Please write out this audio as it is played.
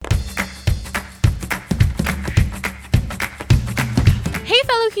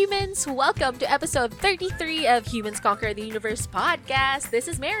humans! Welcome to episode 33 of Humans Conquer the Universe podcast.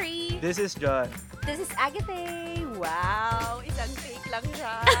 This is Mary. This is John. This is Agatha. Wow! Isang take lang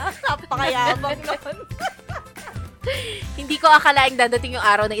siya. Napakayabang nun. Hindi ko akalaing dadating yung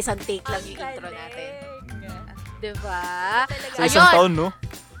araw na isang take lang yung intro natin. Diba? Sa isang taon, no?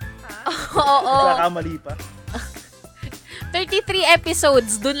 Oo. Nakakamali pa. 33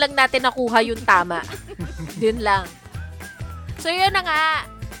 episodes, dun lang natin nakuha yung tama. Dun lang. So, yun na nga.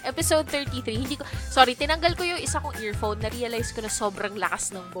 Episode 33. Tinanggal ko yung isa kong earphone. Na-realize ko na sobrang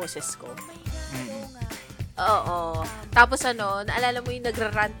lakas ng boses ko. Oo. Tapos naalala mo yung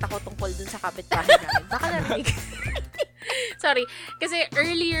nagrarant ako tungkol dun sa kapitbahay namin. Baka narinig. Sorry. Kasi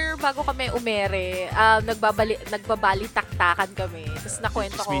earlier, bago kami umere, nagbabali-taktakan kami. Tapos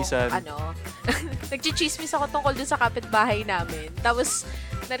nakwento ko, nagchichismis ako tungkol dun sa kapitbahay namin. Tapos,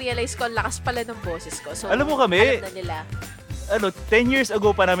 na-realize ko, ang lakas pala ng boses ko. So, alam mo kami, alam na nila. 10 years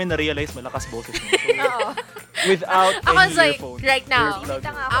ago pa namin na-realize malakas boses mo. So, Oo. without Ako, any like, earphone. right now. Earplug.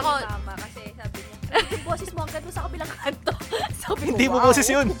 Kita nga ako ni Mama kasi sabi niya, yung boses mo hanggang doon sa kabilang kanto. Sabi ko, Hindi mo wow. boses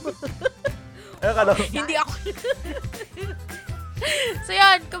yun. Akala ko. Hindi ako. So,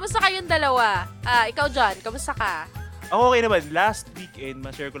 yun. Kamusta kayong dalawa? Ikaw, John. Kamusta ka? Ako okay naman. Last weekend,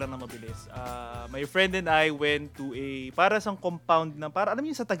 ma-share ko lang na mabilis. My friend and I went to para sang compound na, alam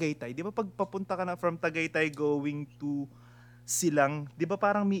niyo sa Tagaytay, di ba pag papunta ka na from Tagaytay going to Silang, di ba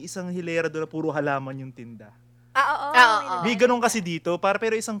parang may isang hilera doon na puro halaman yung tinda? Oo. May ganun kasi dito, pero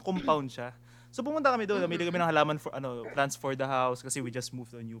isang compound siya. So pumunta kami doon, namili kami ng halaman for plants for the house kasi we just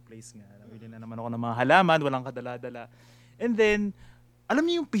moved to a new place nga. Namili na naman ako ng mga halaman, walang kadala-dala. And then, alam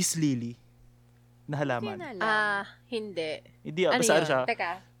niyo yung peace lily na halaman? Hindi. Hindi, Ano basta yun? siya.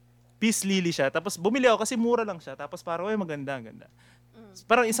 Teka. Peace lily siya. Tapos bumili ako kasi mura lang siya. Tapos parang, maganda.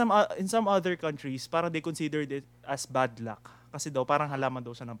 Parang in some other countries, parang they considered it as bad luck. Kasi daw, parang halaman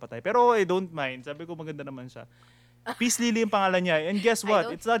daw siya ng patay. Pero I don't mind. Sabi ko, maganda naman siya. Peace lily yung pangalan niya. And guess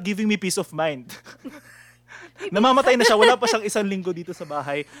what? It's not giving me peace of mind. Namamatay na siya. Wala pa siyang isang linggo dito sa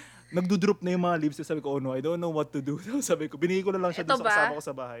bahay. Nagdudrop na yung mga leaves. Sabi ko, oh no, I don't know what to do. Sabi ko, binigay ko na lang siya doon sa kasama ko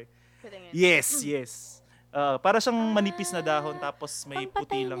sa bahay. Yes. Para siyang manipis na dahon tapos may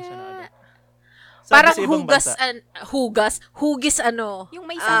puti lang siya na ano. Parang sa ibang bansa. hugis Yung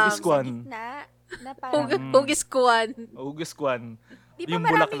may Hugis sa kwan. gitna na parang, hugis kuwan. Hugis kwan. di ba Yung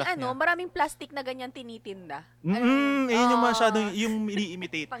maraming bulaklak niya. maraming plastic na ganyan tinitinda? Yun yung masyadong, yung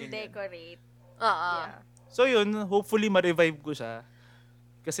ini-imitate. ganyan. Pang-decorate. Oo. Yeah. So yun, hopefully ma-revive ko siya.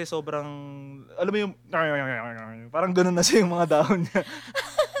 Kasi sobrang, alam mo yung, parang ganun na siya yung mga dahon niya.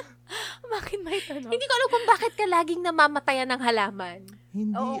 Bakit may tanong? Hindi ko alam kung bakit ka laging namamatayan ng halaman.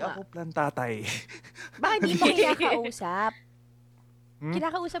 Hindi Oo ako plantatay. Bakit di mo kinakausap? Hmm?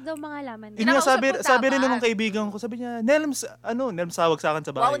 Kinakausap daw mga laman. Yun nga, sabi Kinakausap mo rin tama. nung kaibigan ko, sabi niya, Nelms tawag sa akin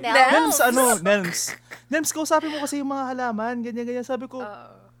sa bahay. Wow, Nelms. Nelms, kausapin mo kasi yung mga halaman, ganyan. Sabi ko,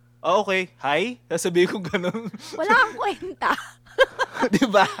 okay, hi? Sasabihin ko ganun. Wala kang kwenta.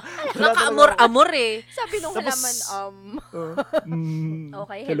 Diba? Naka-amor eh. Sabi nung Tapos, halaman,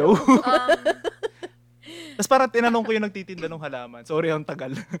 okay, hello? Um, Tapos parang tinanong ko yung nagtitinda ng halaman. Sorry, ang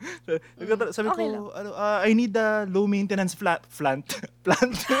tagal. Sabi Okay ko, I need a low maintenance plant. Flan.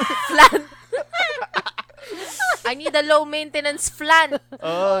 I need a low maintenance flan.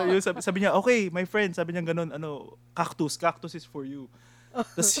 Yung sabi niya, okay, my friend, sabi niya ganun, cactus is for you.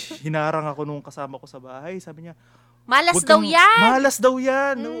 Tapos hinarang ako nung kasama ko sa bahay. Sabi niya, Malas "Wag daw kang- yan. Malas daw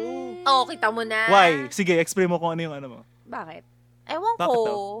yan. Oo. Oo, kita mo na. Why? Sige, explain mo kung ano yung ano mo. Bakit? Ewan Bakit ko.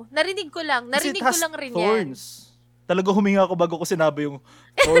 daw? Narinig ko lang. Kasi Narinig it ko has lang rin yan. thorns. Talaga huminga ako bago ko sinabi yung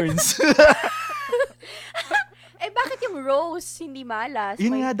thorns. Bakit yung rose hindi malas?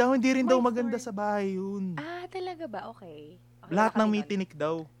 Yun nga daw, hindi rin may daw maganda thorn. sa bahay yun. Talaga ba? Okay. Lahat ng may tinik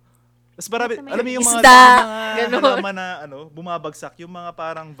daw. Tapos marami, Lahat na may alam mo yung mga, isda, mga ganun. halaman na bumabagsak, yung mga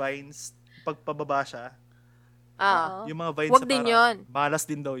parang vines, pagpababa siya, Oo. yung mga vines Wag na din parang yun. malas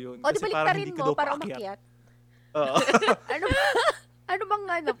din daw yun. O, di baliktarin hindi ka mo daw para paakyat. umakyat. Oo. Ano bang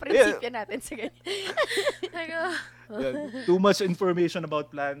prinsipyo natin sa ganyan? Yan. Too much information about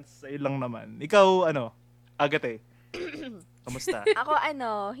plants, ayun lang naman. Ikaw, Agate, kamusta? Ako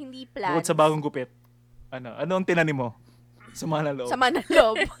hindi plans. Bukod sa bagong gupit, ano ang tinanim mo? Sama na loob. Sa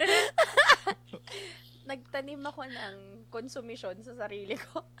manalob. Nagtanim ako ng konsumisyon sa sarili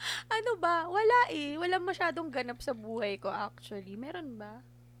ko. Ano ba? Wala eh. Wala masyadong ganap sa buhay ko actually. Meron ba?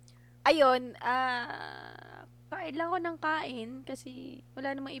 Ayun, kain lang ako ng kain kasi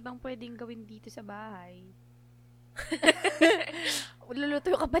wala namang ibang pwedeng gawin dito sa bahay.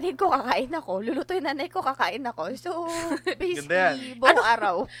 Luluto yung kapatid ko, kakain ako. Luluto yung nanay ko, kakain ako. So, Ganda yan. basically, buong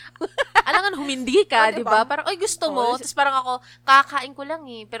araw. Alangan humindi ka, Oh, di diba? ba? Parang, ay, gusto mo. Oh, Tapos parang ako, kakain ko lang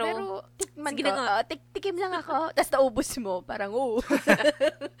eh. Pero tikman sige ko. na nga. Tikim lang ako. Tapos naubos mo. Parang,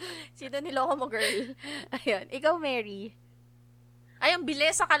 Sino niloko mo, girl? Ayun. Ikaw, Mary. ay, ang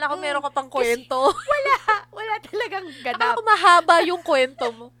bilis. Akala ko meron ka pang kwento. Wala talagang Akala ganap. ko mahaba yung kwento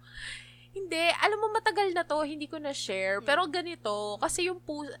mo. Hindi. Alam mo, matagal na to. Hindi ko na-share. Pero ganito. Kasi yung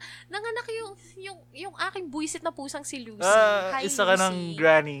pusa, nanganak yung aking buwisit na pusang si Lucy. Hi, Isa ka Lucy. ng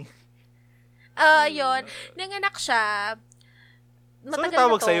granny. Yun. Nanganak siya. So, Matagal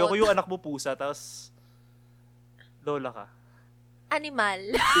tawag na to. sa'yo kung yung anak mo pusa, tapos lola ka. Animal.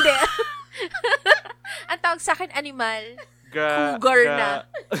 Hindi. Ang tawag sa akin, animal. Cougar na.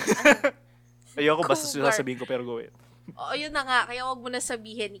 Ayoko basta Cougar. sasabihin ko pero gawin. Oo, yun na nga. Kaya wag mo na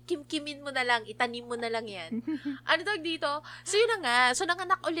sabihin. Kim-kimin mo na lang. Itanim mo na lang yan. Ano tawag dito? So, yun na nga. So,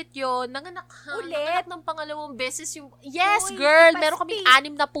 nanganak ulit yun. Nanganak ng pangalawang beses yung... Yes, Uy, girl! ipaspi. Meron kaming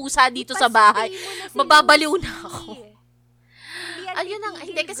 6 na pusa dito sa bahay. Mababaliw na ako. Ayun na nga.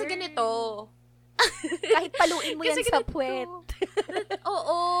 Hindi, kasi ganito. Kahit paluin mo yan Kasi sa ganito. puwet.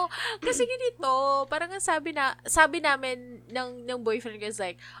 Oo. Kasi ganito, parang ang sabi namin ng boyfriend ko is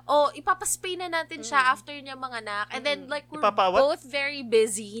like, ipapaspay na natin siya after niya manganak. And then, like, we're Ipapawat? both very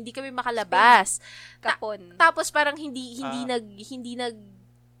busy. Hindi kami makalabas. Kapon. Tapos, parang hindi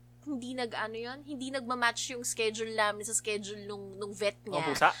nagma-match yung schedule namin sa schedule nung vet O niya.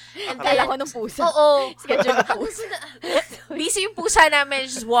 pusa? And Kala then, ko nung pusa. oo. Schedule ng pusa. Busy yung pusa namin,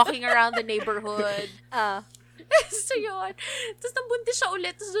 just walking around the neighborhood. So, yun. Tapos, nabuntis siya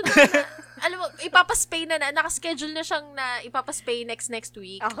ulit. Tapos, doon alam mo, ipapaspay na, nakaschedule na siyang ipapaspay next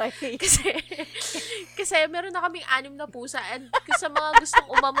week. Okay. Kasi meron na kaming 6 na pusa and sa mga gustong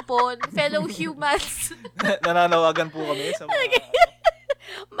umampon, fellow humans, Nananawagan po kami sa mga...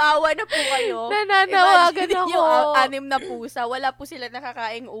 Maawa na po kayo. nananawagan Imagine ako. yung 6 na pusa. Wala po sila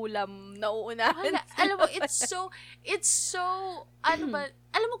nakakaing ulam. Nauunahan. Alam mo, it's so, ano ba,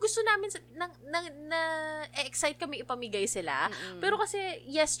 alam mo, gusto namin, excite kami ipamigay sila. Pero kasi,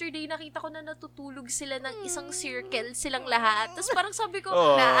 yesterday, nakita ko na natutulog sila ng isang circle, silang lahat. Tapos parang sabi ko,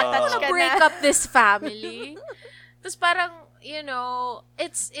 Na-attach I ka break na. up this family. Tapos parang, you know,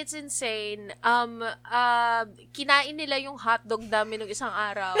 it's insane. Kinain nila yung hotdog namin nung isang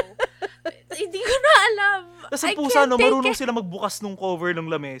araw. Hindi ko na alam. Tapos I ang pusa, can't take marunong it. sila magbukas ng cover ng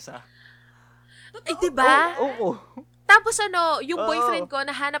lamesa. Ay, diba? Oo. Tapos yung Oo. boyfriend ko,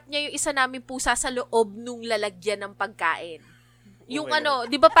 nahanap niya yung isa naming pusa sa loob nung lalagyan ng pagkain. Yung my God.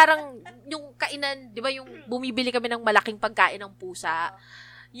 di ba parang, yung kainan, di ba yung bumibili kami ng malaking pagkain ng pusa,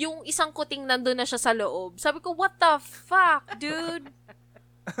 yung isang kuting nandun na siya sa loob. Sabi ko, what the fuck, dude?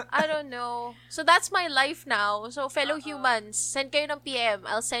 I don't know. So that's my life now. So fellow humans, send kayo ng PM.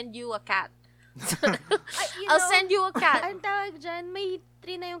 I'll send you a cat. I'll send you a cat. Ang tawag dyan, may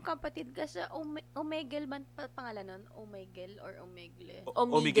 3 na yung kapatid kasi Omegle man pangalan nun? Omegle or Omegle?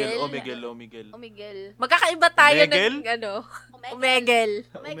 Omigel. Omegle. Magkakaiba tayo Omegel? ng Omegel.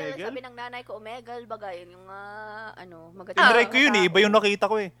 Omegle, Omegle? sabi ng nanay ko, Omegle, bagay. Yung maganda. Tinry ko yun eh. Iba yung nakita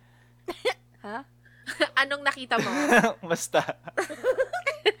ko eh. Ha? Anong nakita mo? Basta.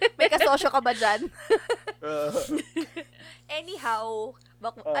 May kasosyo ka ba dyan? Uh, Anyhow,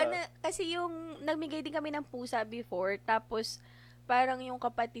 kasi yung nagmigay din kami ng pusa before, tapos parang yung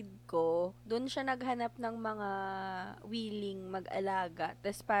kapatid ko, doon siya naghanap ng mga willing mag-alaga.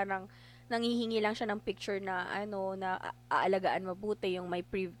 Tapos parang nanghihingi lang siya ng picture na na aalagaan mabuti yung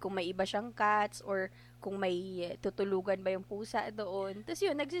kung may iba siyang cats or kung may tutulugan ba yung pusa doon. Tapos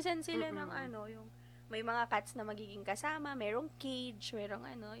yun, nagsisend sila ng yung may mga cats na magiging kasama, merong cage, merong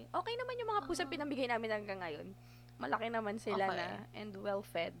Okay naman yung mga pusa pinamigay namin hanggang ngayon. Malaki naman sila Okay. na and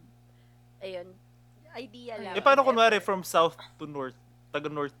well-fed. Ayun. Idea lang. paano kunwari from south to north?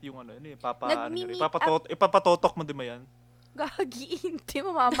 Taga-north yung Nagmi-meet ipapatotok mo din ba yan? Gagi, hindi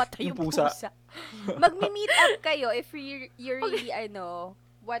mamamatay yung Yung pusa. pusa. Magmi-meet up kayo if you're really,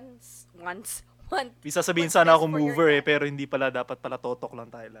 once, Bisa sabihin What's sana best ako for your mover cat? pero hindi pala dapat pala totok lang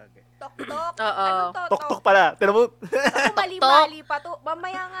tayo lagi. tok-tok. Oo. Anong tok-tok? Tok-tok pala. Tira mo? Ako mali-mali pa to.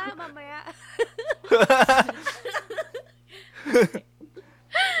 Mamaya nga, mamaya.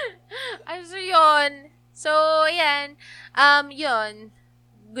 So, yun. So, yan. Yun.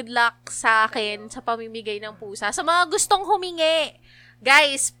 Good luck sa akin sa pamimigay ng pusa. Sa mga gustong humingi,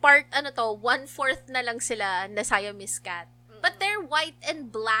 guys, 1/4 na lang sila na Siamese cat. But they're white and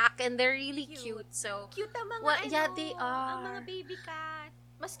black and they're really cute. So, Cute ang mga, Well, yeah, they ang are. mga baby cat.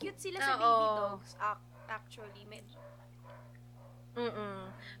 Mas cute sila sa Oo. baby dogs. Actually, medyo.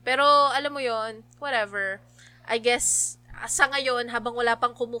 pero alam mo yon, whatever. I guess sa ngayon, habang wala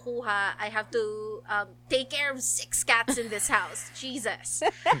pang kumukuha, I have to take care of 6 cats in this house. Jesus.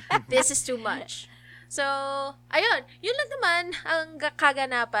 This is too much. So, ayun. Yun lang naman ang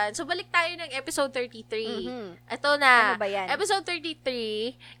kaganapan. So, balik tayo ng episode 33. Ito na. Ano ba yan? Episode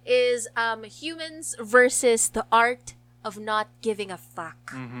 33 is humans versus the art of not giving a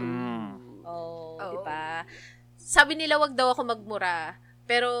fuck. Oh, di ba? Sabi nila wag daw ako magmura.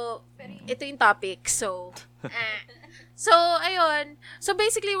 Pero, ito yung topic. So, So, ayun. So,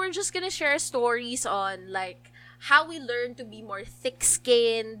 basically, we're just gonna share stories on, like, how we learn to be more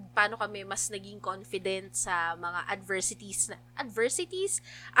thick-skinned, paano kami mas naging confident sa mga adversities?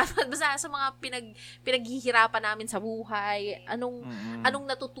 Basta sa mga pinaghihirapan namin sa buhay, anong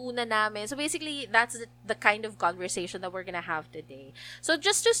natutunan namin. So, basically, that's the kind of conversation that we're gonna have today. So,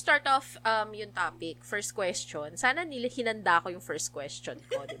 just to start off yung topic, first question, sana hinanda ko yung first question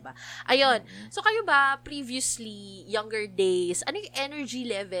ko, di ba? Ayun. So, kayo ba, previously, younger days, ano yung energy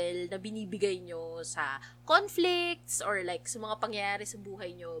level na binibigay nyo sa conflicts or like sa mga pangyayari sa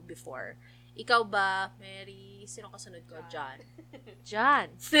buhay nyo before? Ikaw ba, Mary? Sino kasunod ko? John.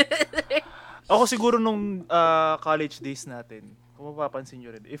 Ako siguro nung college days natin, kung mapapansin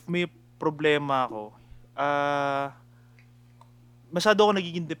nyo rin, if may problema ako, masyado ako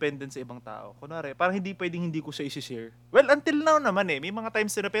nagiging dependent sa ibang tao. Kunwari, parang hindi ko siya isi-share. Well, until now naman may mga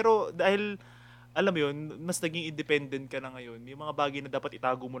times na, pero dahil alam mo yun, mas naging independent ka na ngayon. May mga bagay na dapat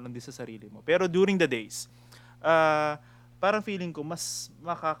itago mo lang din sa sarili mo. Pero during the days, parang feeling ko mas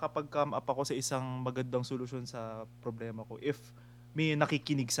makakapag-come up ako sa isang magandang solusyon sa problema ko if may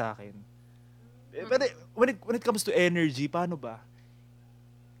nakikinig sa akin. But when it comes to energy, paano ba?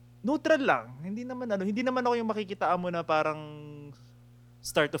 Neutral lang. Hindi naman ako yung makikitaan mo na parang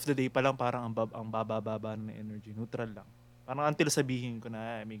start of the day pa lang parang ang baba-baba ng energy. Neutral lang. Parang until sabihin ko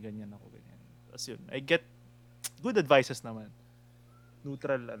na may ganyan ako, ganyan. Tapos yun, I get good advices naman.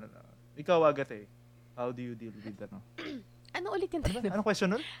 Neutral, na. Ikaw, Agathe, how do you deal with Ano ulit yung tanong? Anong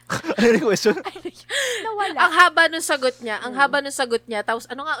question nun? Ano yung question? Nawala. Ang haba nung sagot niya.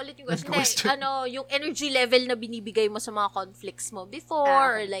 Tapos, ano nga ulit yung question? Yung energy level na binibigay mo sa mga conflicts mo before,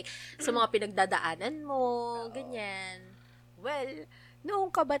 or like, sa mga pinagdadaanan mo, ganyan. Well,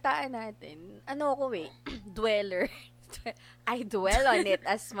 noong kabataan natin, dweller. I dwell on it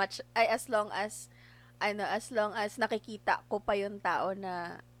as long as nakikita ko pa yung tao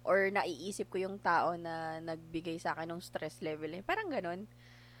na, or naiisip ko yung tao na nagbigay sa akin ng stress level. Parang ganun.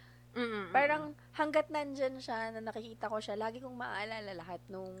 Parang hanggat nandyan siya, na nakikita ko siya, lagi kong maaalala lahat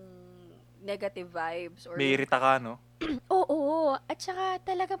nung negative vibes. Or may irita ka, no? Oo. At saka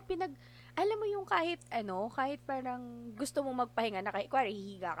talagang alam mo yung kahit parang gusto mong magpahinga na kuwari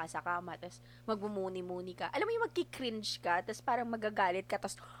hihiga ka sa kama, tapos magmumuni-muni ka. Alam mo yung magki-cringe ka, tapos parang magagalit ka,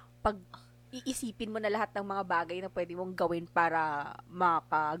 tapos pag iisipin mo na lahat ng mga bagay na pwede mong gawin para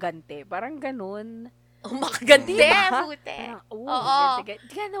makaganti. Parang ganun. Makaganti? Diba? Bute. Oo.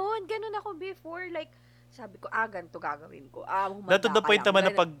 Ganun ako before. Like, sabi ko, ganito gagawin ko. That to the point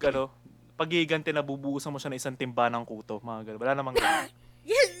naman na pag iiganti na bubuusan mo siya ng isang timba ng kuto. Mga ganun. Wala namang ganun.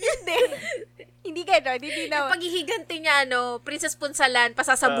 Hindi gano'n, hindi naman. Paghihiganti niya, Princess Punsalan,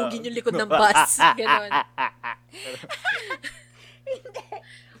 pasasabugin yung likod ng bus. Ganon. Hindi.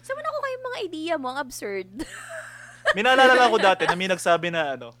 Saman ako kayong mga idea mo, ang absurd. May naalala ko dati na may nagsabi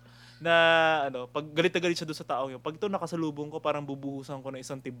na pag galit na galit siya doon sa taong yun, pag ito nakasalubong ko, parang bubuhusan ko ng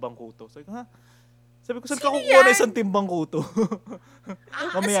isang timbang kuto. Sabi ko, saan ka kukuha ng isang timbang kuto?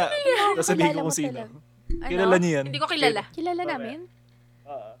 Mamaya, sasabihin ko kung sino. Kilala niya yan. Hindi ko kilala. Kilala namin?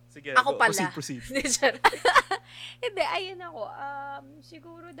 Sige, ako pala. Proceed. Hindi, ayun ako.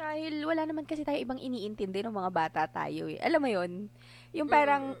 Siguro dahil wala naman kasi tayo ibang iniintindi ng mga bata tayo. Alam mo yun? Yung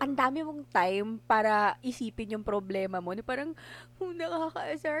parang ang dami mong time para isipin yung problema mo. Na parang,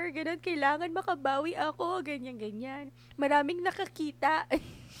 nakakaasar, ganun, kailangan makabawi ako, ganyan. Maraming nakakita.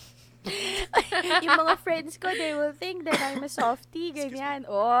 Yung mga friends ko, they will think that I'm a softie, ganyan.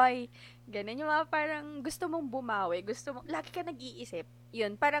 Oy, ganun yung mga parang gusto mong bumawi, lagi ka nag-iisip.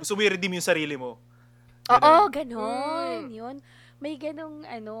 Yun, parang gusto mo i-redeem yung sarili mo. Oo, ganun. Yun. May ganung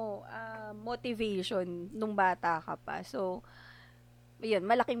motivation nung bata ka pa. So, yun,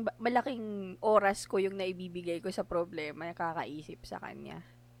 malaking oras ko yung naibibigay ko sa problema, nakakaisip sa kanya.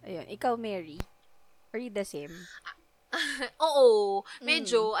 Ayun, ikaw, Mary, are you the same? Oo,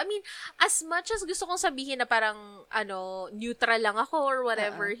 medyo. I mean, as much as gusto kong sabihin na parang, neutral lang ako or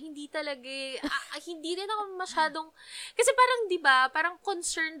whatever, hindi talaga, hindi rin ako masyadong, kasi parang, di ba, parang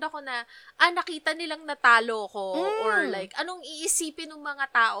concerned ako na, nakita nilang natalo ko, or like, anong iisipin ng mga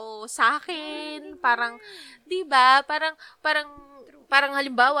tao sa akin, parang, di ba, parang, parang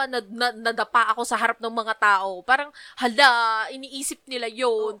halimbawa, nadapa ako sa harap ng mga tao. Parang, hala, iniisip nila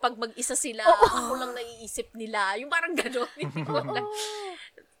yon pag mag-isa sila. Ako lang naiisip nila. Yung parang gano'n. Hindi ko alam.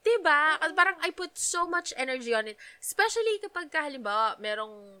 Diba? Kasi parang I put so much energy on it. Especially kapag halimbawa,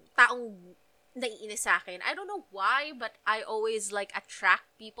 merong taong naiinis sa akin. I don't know why, but I always like attract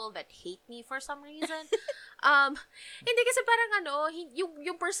people that hate me for some reason. Hindi kasi parang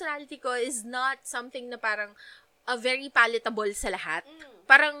yung personality ko is not something na parang very palatable sa lahat.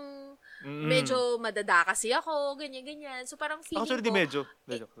 Parang medyo madada kasi ako, ganyan-ganyan. So parang feeling Actually, di ko... medyo.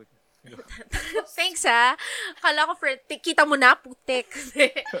 Thanks, ha. Kala ko, friend, kita mo na, putek.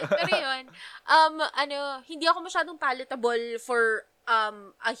 Pero yun, hindi ako masyadong palatable for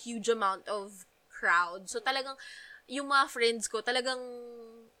a huge amount of crowd. So, talagang, yung mga friends ko, talagang,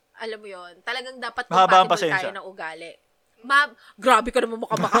 alam mo yun, talagang dapat Mahaba ang compatible pasensya. tayo ng ugali. Grabe ka naman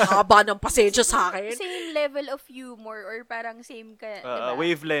makahaba ng pasensya sa akin. Same level of humor or parang same ka, diba?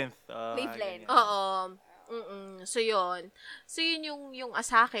 Wavelength. Wavelength. Ganyan. Oo. So, yun. So, yun yung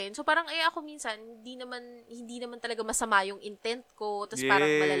asakin. So, parang, ako minsan, hindi naman talaga masama yung intent ko. Tapos, parang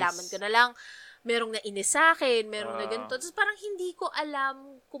Yes. malalaman ko na lang, merong nainis sa akin, merong na ganito. Tapos, parang hindi ko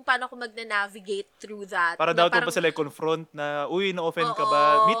alam kung paano ako magna-navigate through that. Para Na daw pa sila confront na, uy, na-offend ka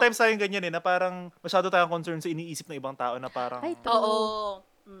ba? Oo. May times tayong ganyan na parang masyado tayong concerned sa iniisip ng ibang tao na parang... Ay, Oo.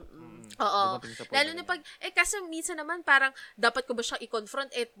 Oo. dumating sa point Lalo na na pag, kasi minsan naman parang, dapat ko ba siyang i-confront,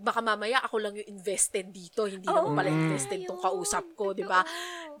 baka mamaya ako lang yung invested dito, hindi naman pala invested tong kausap ko, di ba?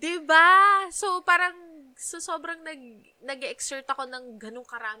 Di ba? So, parang, sobrang nag-exert ako ng ganung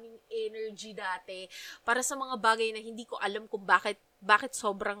karaming energy dati para sa mga bagay na hindi ko alam kung bakit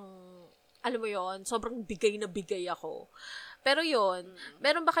sobrang, alam mo yon, sobrang bigay na bigay ako. Pero yon,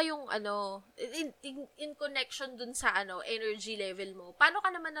 meron ba kayong in connection dun sa energy level mo? Paano ka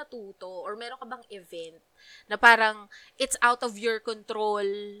naman natuto or meron ka bang event na parang it's out of your control?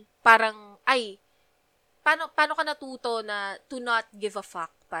 Parang paano ka natuto na to not give a fuck?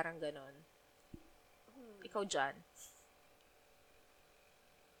 Parang ganon. Ikaw dyan.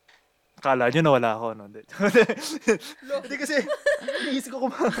 Akala nyo nawala ako, no? Hindi kasi, inisip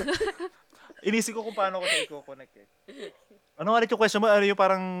ko kung paano ko siya i-connect eh. Ano nga rin yung question mo? Ano yung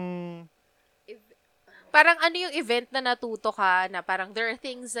parang... Parang ano yung event na natuto ka na parang there are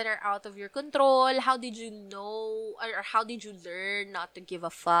things that are out of your control? How did you know or how did you learn not to give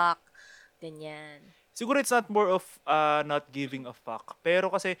a fuck? Ganyan. Siguro it's not more of not giving a fuck. Pero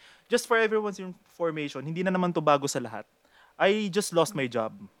kasi, just for everyone's information, hindi na naman to bago sa lahat. I just lost my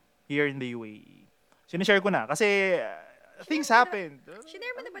job here in the UAE. Sinishare ko na. Kasi, things happened.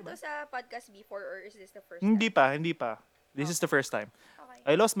 Shinare mo na ba to sa podcast before or is this the first Hindi pa. This is the first time. Okay.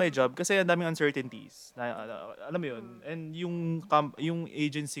 I lost my job kasi ang daming uncertainties. Alam mo yun. And yung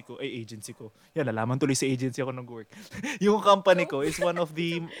agency ko, yan, nalaman tuloy sa agency ako nag-work. Yung company ko is one of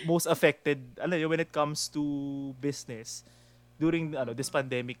the most affected, when it comes to business during this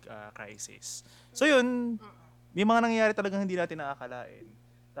pandemic crisis. So yun, may mga nangyayari talagang hindi natin nakakalain.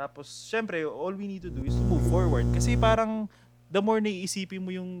 Tapos, syempre, all we need to do is to move forward. Kasi parang, the more naiisipin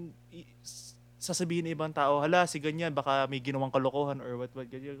mo yung sasabihin ng ibang tao, hala, si ganyan, baka may ginawang kalokohan or what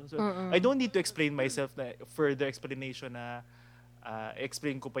ganyan. So, I don't need to explain myself na further explanation na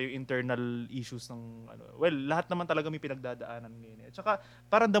explain ko pa yung internal issues ng, lahat naman talaga may pinagdadaanan ngayon. At saka,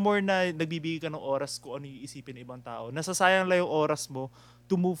 parang the more na nagbibigay ka ng oras kung ano yung isipin ng ibang tao, nasasayang lang yung oras mo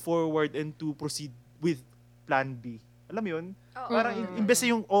to move forward and to proceed with plan B. Alam mo yun? Parang imbes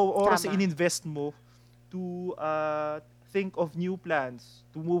yung oras na ininvest mo to think of new plans,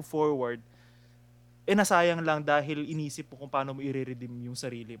 to move forward, nasayang lang dahil inisip mo kung paano mo i-redeem yung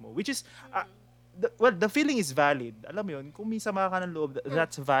sarili mo. Which is, the feeling is valid. Alam mo yun, kung may sama ka ng loob,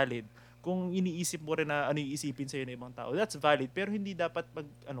 that's valid. Kung iniisip mo rin na ano yung isipin sa'yo ng ibang tao, that's valid. Pero hindi dapat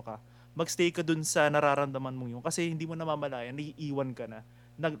magstay ka dun sa nararamdaman mo yun. Kasi hindi mo namamalayan, naiiwan ka na.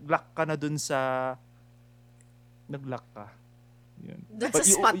 Nag-lock ka na dun sa... Nag-lock ka. Yun. Doon sa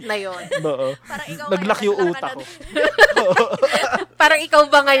spot na yun. Oo. Parang ikaw Nag-lock yung ngayon, utak ko. Parang ikaw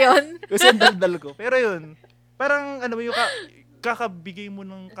ba ngayon? Kasi ang daldal ko. Pero yun, parang yung kakabigay mo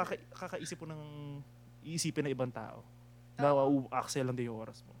ng, kakaisip mo ng iisipin ng ibang tao. Na axel lang din yung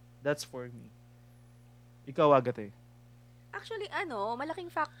oras mo. That's for me. Ikaw, Agate. Actually,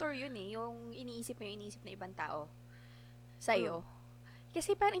 malaking factor yun yung iniisip ng ibang tao sa'yo.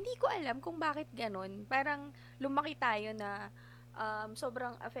 Kasi parang hindi ko alam kung bakit ganun. Parang lumaki tayo na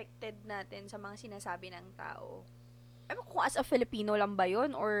sobrang affected natin sa mga sinasabi ng tao. Ewan ko kung as a Filipino lang ba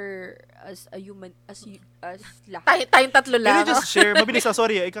yun or as a human, as lahat. Tayong tatlo Can lang. you just share? Mabilis,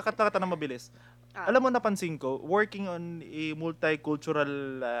 sorry. Ikakata ng mabilis. Alam mo, napansin ko, working on a multicultural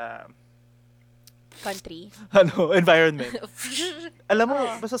country. Environment. Alam mo,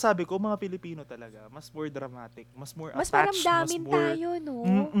 masasabi ko, mga Pilipino talaga, mas more dramatic, mas more Mas attached, maramdamin mas more... tayo, no?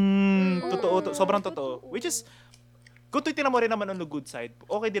 Totoo, sobrang totoo. totoo. Which is, kung titignan mo rin naman on the good side,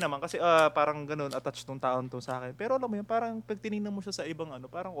 okay din naman kasi parang ganun, attached tong taon to sa akin. Pero alam mo yun, parang pag tinignan mo siya sa ibang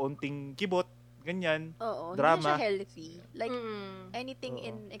parang onting kibot, ganyan, Oo, drama. hindi na siya healthy. Like, anything Oo.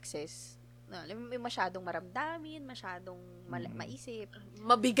 in excess. No, may masyadong maramdamin, masyadong maisip.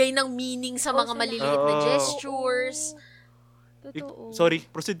 Mabigay ng meaning sa mga Sila. maliliit na Oo. gestures. Totoo. Sorry,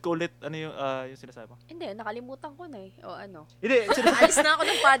 proceed ko ulit. Ano yung sinasabi mo? Hindi, nakalimutan ko na eh. O ano. Hindi, Alis na ako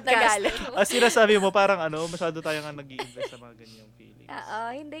ng podcast. sinasabi mo parang masyado tayo nga nag-i-invest sa mga ganyang feelings.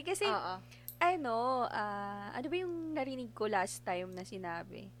 Hindi kasi, Oo. ano ba yung narinig ko last time na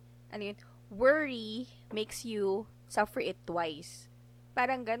sinabi? Ano yun? Worry makes you suffer it twice.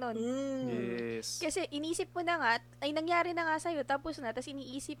 Parang ganon. Yes. Kasi inisip mo na nga, ay nangyari na nga sa'yo, tapos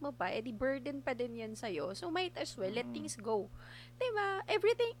iniisip mo pa, di burden pa din yun sa'yo. So, might as well, let things go. Diba?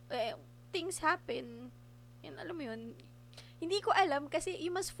 Everything, things happen. Yan, alam mo yun. Hindi ko alam, kasi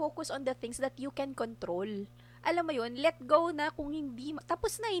you must focus on the things that you can control. Alam mo yun, let go na kung hindi,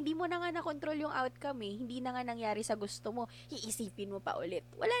 tapos na, hindi mo na nga na-control yung outcome eh. Hindi na nga nangyari sa gusto mo. Iisipin mo pa ulit.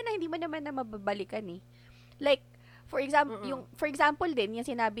 Wala na, hindi mo naman na mababalikan eh. Like, for example din, yung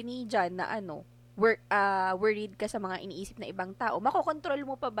sinabi ni John na worried ka sa mga iniisip na ibang tao. Makokontrol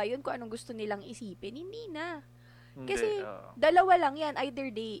mo pa ba yun kung anong gusto nilang isipin? Hindi na. Kasi, dalawa lang yan. Either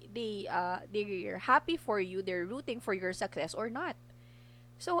they're happy for you, they're rooting for your success or not.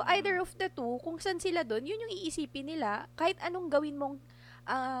 So, either of the two, kung saan sila doon, yun yung iisipin nila. Kahit anong gawin mong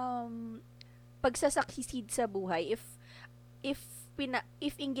pagsasucceed sa buhay, if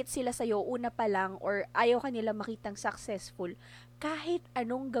inggit sila sa'yo una pa lang or ayaw kanila makitang successful, kahit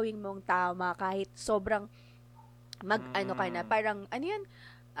anong gawin mong tama, kahit sobrang parang,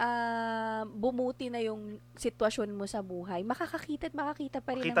 bumuti na yung sitwasyon mo sa buhay, makakakita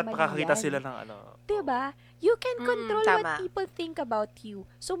pa rin ng mali Makakakita yan. sila ng Diba? You can control what tama. people think about you.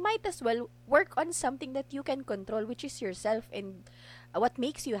 So, might as well work on something that you can control, which is yourself and what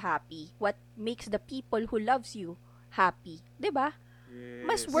makes you happy, what makes the people who loves you happy. Diba? Yes.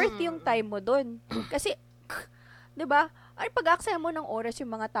 Mas worth yung time mo dun. Kasi, diba? Ay, pag-aksaya mo ng oras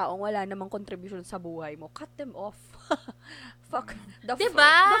yung mga taong wala namang contribution sa buhay mo, cut them off. Fuck.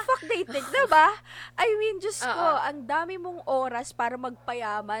 Diba? The fuck they think, diba? I mean, just ko, ang dami mong oras para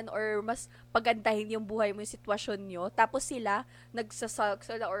magpayaman or mas pagandahin yung buhay mo, yung sitwasyon nyo. Tapos sila, nagsasalk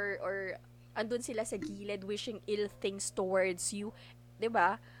sila or andun sila sa gilid wishing ill things towards you.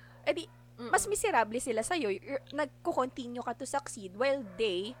 Diba? Eh di, mas miserable sila sa'yo. Nagko-continue ka to succeed while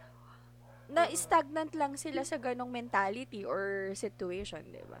they, na-stagnant lang sila sa ganong mentality or situation,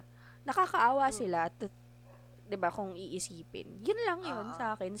 diba? Nakakaawa sila, diba, kung iisipin. Yun lang yun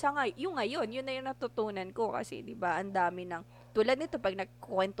sa akin. Yung ngayon, yun na yung natutunan ko kasi, diba, ang dami ng, tulad nito, pag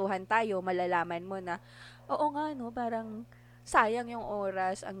nagkukwentuhan tayo, malalaman mo na, oo nga, no, parang, sayang yung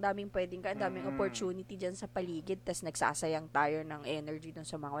oras, ang daming opportunity dyan sa paligid, tas nagsasayang tayo ng energy dun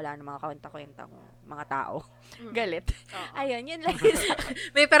sa mga wala na mga kwenta-kwentang mga tao. Galit. Ayun, yun lang.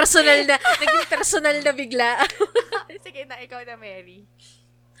 May naging personal na bigla. Sige na, ikaw na, Mary.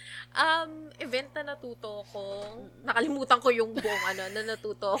 Event na natuto ko. Nakalimutan ko yung buong na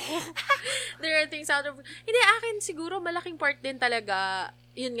natuto ko. There are things out of... Hindi, akin siguro malaking part din talaga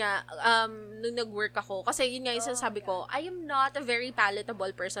yun nga, nung nag-work ako, kasi yun nga yung sinasabi ko, I am not a very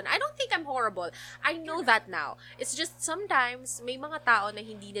palatable person. I don't think I'm horrible. I know that now. It's just sometimes, may mga tao na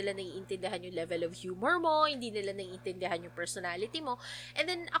hindi nila naiintindihan yung level of humor mo, hindi nila naiintindihan yung personality mo. And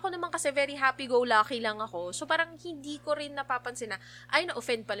then, ako naman kasi very happy-go-lucky lang ako. So, parang hindi ko rin napapansin na, ay,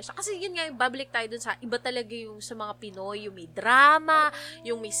 na-offend pala siya. Kasi yun nga, babalik tayo dun sa, iba talaga yung sa mga Pinoy, yung may drama,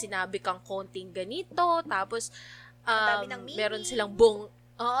 yung may sinabi kang konting ganito, tapos, meron silang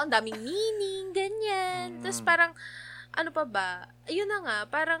ang daming meaning, ganyan. Tapos parang, ano pa ba? Ayun na nga,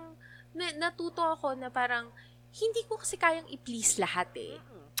 parang, natuto ako na parang, hindi ko kasi kayang i-please lahat eh.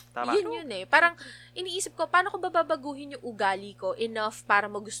 Tama. Yun eh. Parang, iniisip ko, paano ko babaguhin yung ugali ko enough para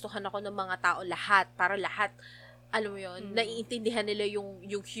magustuhan ako ng mga tao lahat, para lahat, alam mo yun, naiintindihan nila yung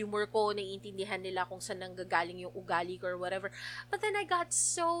humor ko, naiintindihan nila kung saan nanggagaling yung ugali ko or whatever. But then I got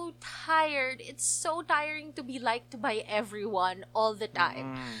so tired. It's so tiring to be liked by everyone all the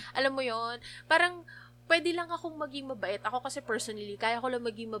time. Alam mo yun? Parang, pwede lang akong maging mabait. Ako kasi personally, kaya ko lang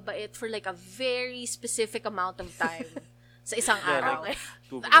maging mabait for like a very specific amount of time sa isang araw. Like,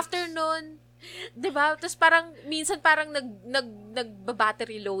 After nun, diba? Tapos parang, minsan parang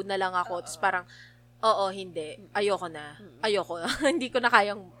nagba-battery low na lang ako. Tapos parang, oo, hindi. Ayoko na. Hindi ko na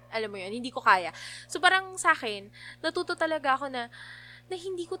kayang, alam mo yun, hindi ko kaya. So, parang sa akin, natuto talaga ako na na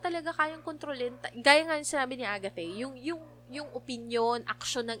hindi ko talaga kayang kontrolin. Gaya nga yung sinabi ni Agathe, yung opinion,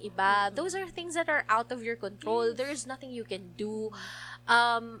 action ng iba, those are things that are out of your control. There is nothing you can do.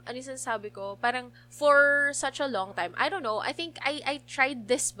 Ano yung sinasabi ko? Parang, for such a long time, I don't know, I think I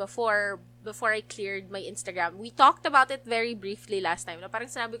tried this before I cleared my Instagram. We talked about it very briefly last time. Na parang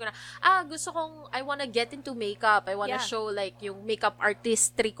sinabi ko na, I wanna get into makeup. I wanna show like yung makeup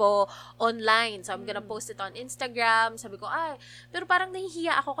artistry ko online. So, I'm gonna post it on Instagram. Sabi ko, pero parang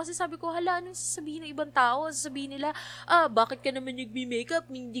nahihiya ako kasi sabi ko, hala, anong sasabihin ng ibang tao? Sasabihin nila, bakit ka naman nagbi-makeup?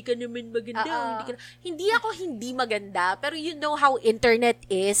 Hindi ka naman maganda. Hindi ako hindi maganda, pero you know how internet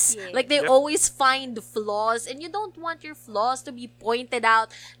is. Yeah. Like, they always find flaws and you don't want your flaws to be pointed out.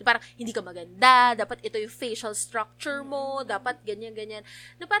 Parang, hindi ka maganda, dapat ito yung facial structure mo, dapat ganyan-ganyan.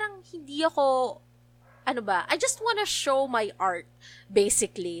 Na parang hindi ako, I just wanna show my art,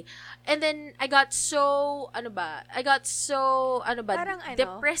 basically. And then, I got so, Parang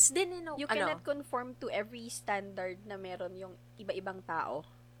depressed din. You cannot conform to every standard na meron yung iba-ibang tao.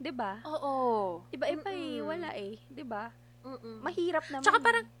 'Di ba? Oo. Iba-iba wala 'di ba? Mm-mm. Mahirap naman. Tsaka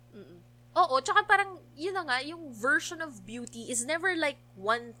parang, tsaka parang, yun na nga, yung version of beauty is never like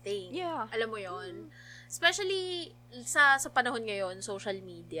one thing. Yeah. Alam mo yon. Especially sa panahon ngayon, social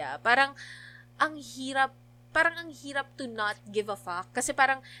media, parang ang hirap to not give a fuck. Kasi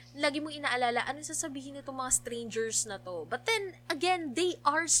parang, lagi mong inaalala, ano sasabihin nitong mga strangers na to? But then, again, they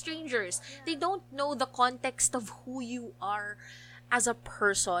are strangers. Yeah. They don't know the context of who you are as a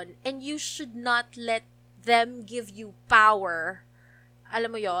person. And you should not let them give you power.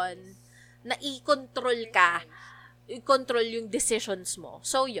 Alam mo yon, na i-control ka. I-control yung decisions mo.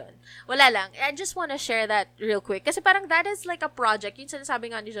 So, yun. Wala lang. I just wanna share that real quick. Kasi parang that is like a project. Yung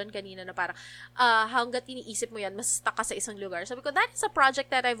sinasabi nga ni John kanina na parang hanggat iniisip mo yan, mas stuck ka sa isang lugar. Sabi ko, that is a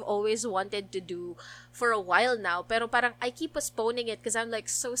project that I've always wanted to do for a while now. Pero parang I keep postponing it because I'm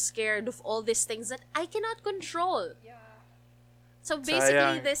like so scared of all these things that I cannot control. Yeah. So,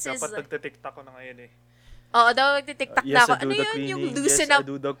 basically, this is... Dapat nagtitiktak ko na ngayon eh. Oo, daw magti-tiktak na ako. Ano yun? Yung loosen up. I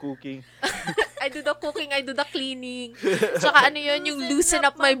do the cooking. I do the cooking, I do the cleaning. Tsaka ano yun, yung loosen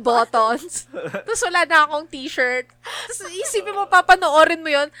up my buttons. Tapos wala na akong t-shirt. Tapos isipin mo, papanoorin mo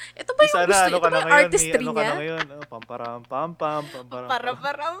yun. Ito ba yung Sana, gusto? Ito ba yung artistry niya? Ano ka niya? na ngayon? Pamparam-pam-pam.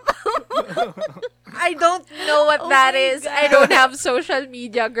 Param-param. I don't know what that is. God. I don't have social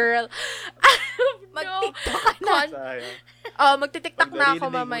media, girl. Mag-tiktok ka na. Magti-tiktok na ako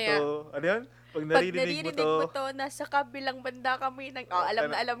mamaya. Ano yan? Pag Pag naririnig mo to, nasa kabilang banda kami ng...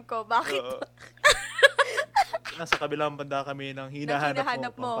 alam ko. Bakit? Nasa kabilang banda kami ng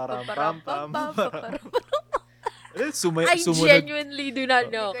hinahanap mo. Pamparam-pam-pam. I genuinely do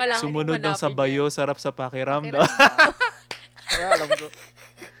not know. Sumunod ng sabayo, sarap sa pakiramdam. Alam ko.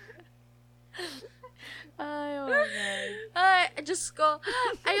 Ay, oh my God. Ay, Diyos ko.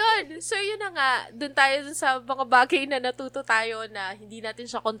 Ayun. So, yun na nga. Doon tayo sa mga bagay na natuto tayo na hindi natin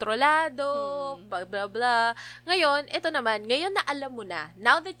siya kontrolado, blah, blah, blah. Ngayon, ito naman. Ngayon na alam mo na,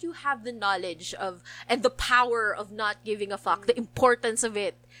 now that you have the knowledge of, and the power of not giving a fuck, the importance of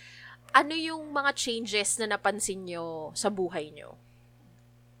it, ano yung mga changes na napansin nyo sa buhay nyo?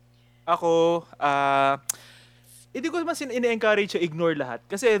 Ako, hindi ko naman in-encourage to ignore lahat.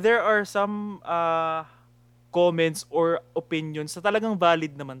 Kasi there are some comments or opinions na talagang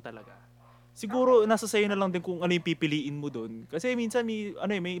valid naman talaga. Siguro, nasa sayo na lang din kung ano yung pipiliin mo dun. Kasi minsan,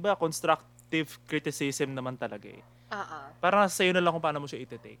 may iba, constructive criticism naman talaga eh. Parang nasa sayo na lang kung paano mo siya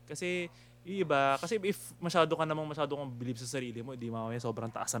iti-take. Kasi, yung iba, kasi if masyado kang believe sa sarili mo, hindi mamaya sobrang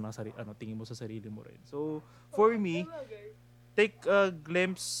taasan ng tingin mo sa sarili mo rin. So, for me, take a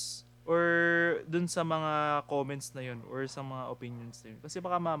glimpse or dun sa mga comments na yun or sa mga opinions na yun. Kasi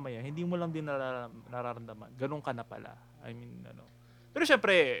baka mamaya, hindi mo lang din nararamdaman. Ganun ka na pala. I mean, Pero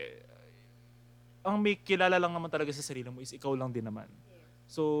syempre, ang may kilala lang naman talaga sa sarili mo is ikaw lang din naman.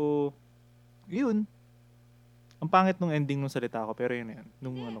 So, yun. Ang pangit nung ending nung salita ko, pero yun.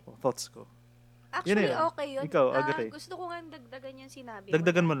 Nung thoughts ko. Actually, yun. okay yun. Ikaw, Agathe. Gusto ko nga dagdagan yung sinabi mo.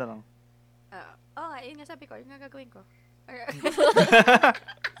 Dagdagan mo lang. Yun nga sabi ko. Yun nga gagawin ko.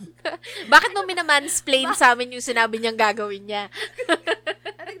 Bakit mo minamansplain sa amin yung sinabi niyang gagawin niya?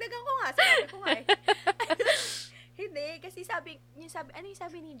 Dagdagan ko nga. Sabi ko nga eh. Hindi, kasi ano yung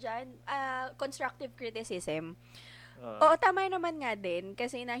sabi ni John? Constructive criticism. Oo, tama naman nga din.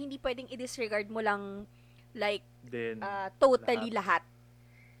 Kasi na hindi pwedeng i-disregard mo lang like totally lahat.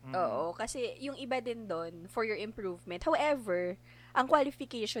 Oo, kasi yung iba din doon for your improvement. However, ang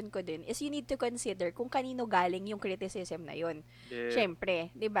qualification ko din is you need to consider kung kanino galing yung criticism na yun. Yeah.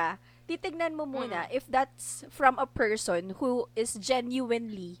 Siyempre, 'di ba? Titignan mo muna if that's from a person who is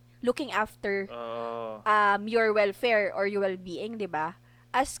genuinely looking after your welfare or your well-being, 'di ba?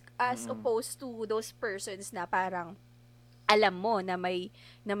 As opposed to those persons na parang alam mo na may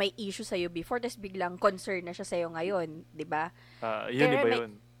issue sa'yo before, tapos biglang concern na siya sa'yo ngayon, di ba? Yun, Kaya iba may-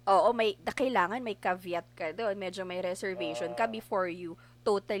 yun. Oo, kailangan may caveat ka doon. Medyo may reservation ka before you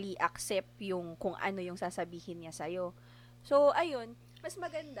totally accept yung kung ano yung sasabihin niya sa'yo. So, ayun, mas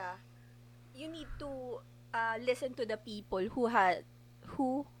maganda, you need to listen to the people who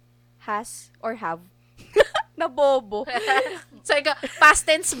has or have nabobo. So, past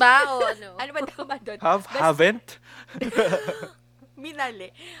tense ba o ano? Ano ba tama doon? Haven't? Minali.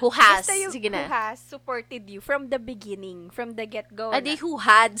 Who has? Basta yung Sige who na. has supported you from the beginning, from the get-go. Adi, who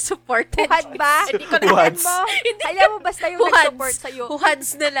had supported? Who had ba? Hindi ko Who na. had? Mo, alam mo, basta yung Who nag-support hads? sa'yo. Who hads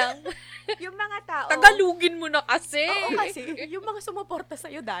na lang. Yung mga tao. Tagalugin mo na kasi. Oo, kasi yung mga sumuporta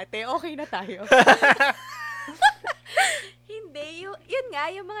sa'yo dati, okay na tayo. Hindi, yun nga,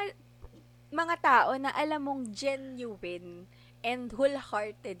 yung mga tao na alam mong genuine and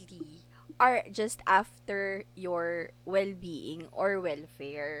wholeheartedly are just after your well-being or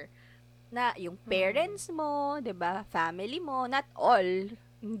welfare. Na yung parents mo, 'di ba, family mo, not all,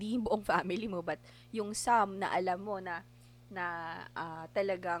 hindi buong family mo, but yung some na alam mo na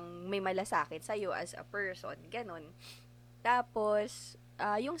talagang may malasakit sa'yo as a person, ganun. Tapos,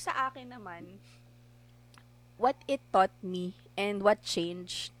 yung sa akin naman, what it taught me and what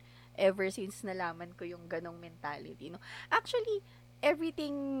changed ever since nalaman ko yung ganong mentality, no? Actually,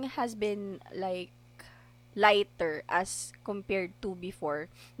 everything has been like lighter as compared to before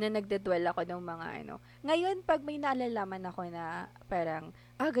na nagdadwell ako ng mga ano. Ngayon, pag may nalalaman ako na parang,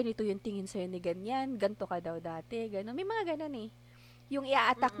 ganito yung tingin sa'yo ni ganyan, ganto ka daw dati, gano'n. May mga gano'n eh. Yung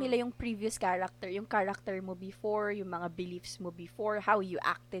i-attack nila yung previous character, yung character mo before, yung mga beliefs mo before, how you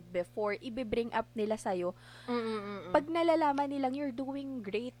acted before, i-bring up nila sa'yo. Pag nalalaman nilang you're doing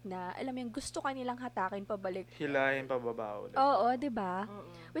great na, alam mo yung gusto ka nilang hatakin pabalik. Hilahin pababa ulit. Oo, 'di ba?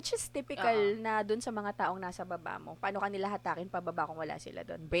 Which is typical na dun sa mga taong nasa baba mo. Paano kanila hatakin pababa kung wala sila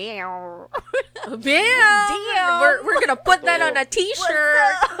doon? Bam! Damn! We're gonna put that on a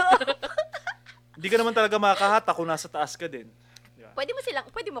t-shirt. Hindi ka naman talaga makakahatak kung nasa taas ka din.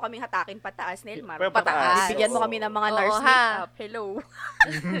 Pwede mo kaming hatakin pataas, Nelmar. Pero pataas. Bigyan mo Oo. kami ng mga Oo, nurse ha? makeup. Hello.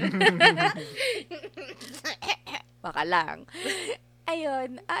 Baka lang.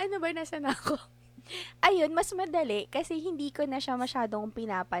 Ayun, ano ba nasa na ako? Ayun, mas madali kasi hindi ko na siya masyadong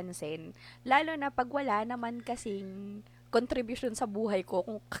pinapansin. Lalo na pag wala naman kasing contribution sa buhay ko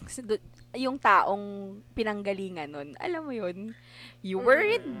kung yung taong pinanggalingan nun. Alam mo yun? You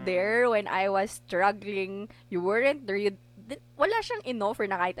weren't there when I was struggling. You weren't there. Wala siyang in-offer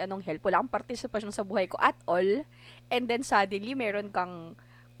na kahit anong help. Wala kang participation sa buhay ko at all. And then suddenly, meron kang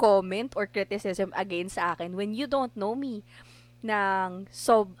comment or criticism against sa akin when you don't know me. You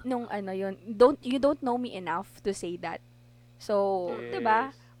don't know me enough to say that. So, Yes. 'di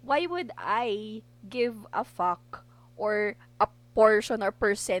ba? Why would I give a fuck or a portion or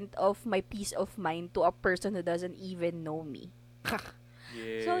percent of my peace of mind to a person who doesn't even know me?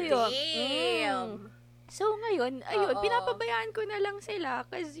 Yes. So, yun. Damn. So, ngayon, ayun, Oo. pinapabayaan ko na lang sila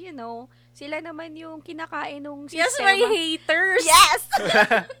kasi, sila naman yung kinakain ng Yes, sistema. my haters. Yes!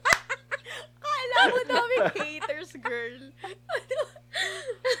 Kala mo daming haters, girl.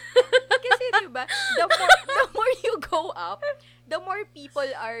 Kasi, diba, the more you go up, the more people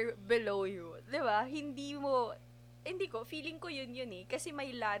are below you. Diba? Feeling ko yun eh. Kasi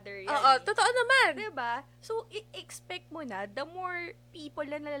may ladder yan. Oo, eh. totoo naman. Diba? So, expect mo na, the more people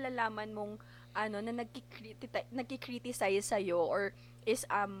na nalalaman mong, na nagkikriticize sa'yo or is,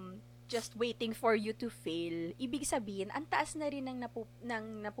 just waiting for you to fail, ibig sabihin, ang taas na rin ng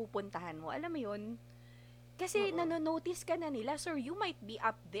napupuntahan mo. Alam mo yun? Kasi nanonotice ka na nila, so you might be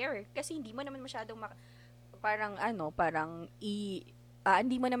up there. Kasi hindi mo naman masyadong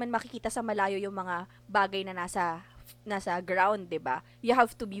hindi mo naman makikita sa malayo yung mga bagay na nasa ground, 'di ba? You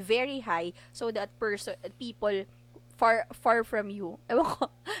have to be very high so that people far from you,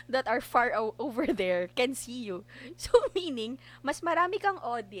 that are far over there can see you. So, meaning, mas marami kang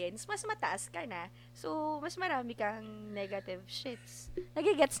audience, mas mataas ka na. So, mas marami kang negative shits.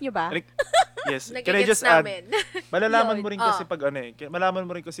 Nagigets nyo ba? Yes. Can I Nagigets just add? namin. Malalaman Yun. mo rin kasi pag malaman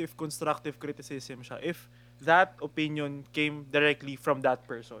mo rin kasi if constructive criticism siya, if that opinion came directly from that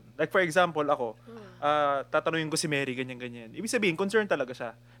person. Like for example, ako, tatanungin ko si Mary, ganyan-ganyan. Ibig sabihin, concerned talaga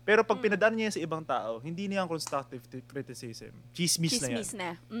siya. Pero pag pinadaan niya sa ibang tao, hindi niya constructive criticism. Chismis na yan. Chismis na.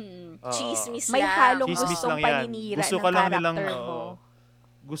 Oo. Chismis May lang. halong Chismis gustong lang yan. paninira Gusto ng ka lang character nilang, mo.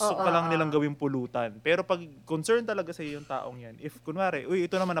 Gusto ka lang nilang gawing pulutan. Pero pag concern talaga sa yung taong yan, if kunwari, uy,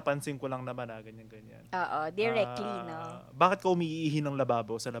 ito naman napansin ko lang naman ganyan. Oo, directly, no? Bakit ka umiihi ng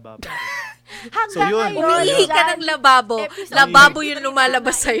lababo sa lababo? Hanggang So, yun. ngayon, Umiihi ka ng lababo. Episode Lababo 33 yung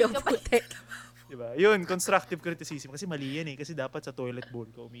lumalabas na sa'yo. tayo. Putek. Diba? Yun, constructive criticism. Kasi mali yan eh. Kasi dapat sa toilet bowl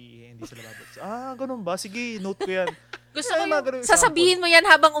ka umiihi, hindi sa lababo. Ganun ba? Sige, note ko yan. Gusto ko Mga yung, ganun sasabihin mo yan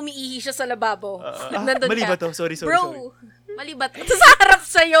habang umiihi siya sa lababo. Nandun mali ka. ba to? Sorry. Bro, mali ba to? Sa harap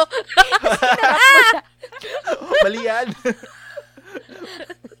sa'yo. Mali yan.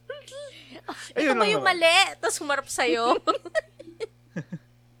 Ito mo yung naman. mali. Tapos humarap sa'yo.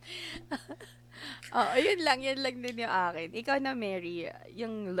 Yun lang din yung akin. Ikaw na, Mary,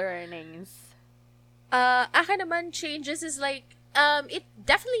 yung learnings. Akin naman, changes is like, it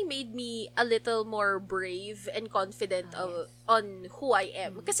definitely made me a little more brave and confident on who I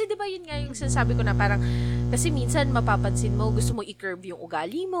am. Kasi di ba yun nga yung sinasabi ko na parang, kasi minsan mapapansin mo, gusto mong i-curve yung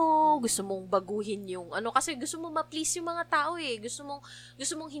ugali mo, gusto mong baguhin yung kasi gusto mong ma-please yung mga tao eh. Gusto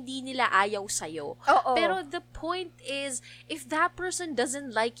mong hindi nila ayaw sa'yo. Oo. Pero the point is, if that person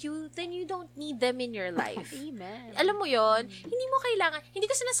doesn't like you, then you don't need them in your life. Amen. Alam mo yon, hindi mo kailangan, hindi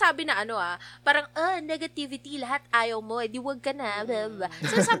ko sinasabi na parang, negativity, lahat ayaw mo, edi wag ka na, blah, blah.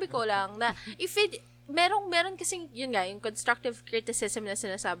 Sinasabi ko lang na, if it, meron kasing, yun nga, yung constructive criticism na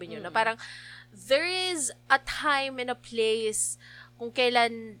sinasabi nyo, na parang, there is a time and a place kung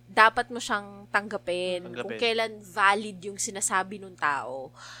kailan dapat mo siyang tanggapin. Kung kailan valid yung sinasabi ng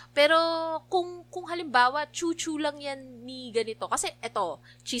tao. Pero, kung halimbawa, chuchu lang yan ni ganito. Kasi, eto,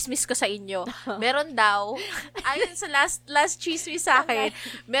 chismis ko sa inyo. Meron daw, ayon sa last chismis sa akin,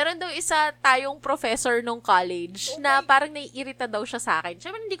 meron daw isa tayong professor nung college na parang naiirita daw siya sa akin.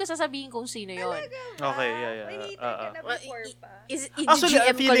 Siyempre, hindi ko sasabihin kung sino yon. Okay, yeah. May hater ka na before pa. Actually,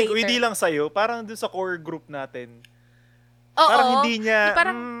 i-GM ko feeling ko, later. hindi lang sa'yo, parang dun sa core group natin. Oo, Parang hindi niya,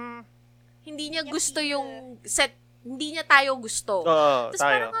 hindi niya gusto yung set, hindi niya tayo gusto. Oo, Tapos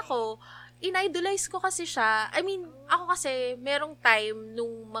tayo. parang ako, in-idolize ko kasi siya. I mean, ako kasi, merong time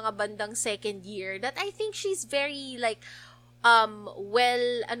nung mga bandang second year that I think she's very, like,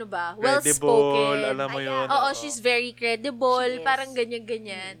 well-spoken. Alam mo yun. Oo, she's very credible. She is. Parang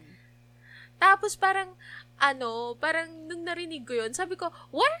ganyan-ganyan. Tapos parang, parang nung narinig ko yun, sabi ko,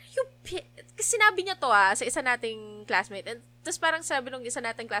 why are you kasi sinabi niya to sa isa nating classmate. And tapos parang sabi nung isa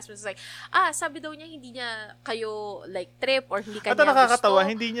nating classmate, like, sabi daw niya hindi niya kayo like trip or hindi kanya At nakakatawa, gusto.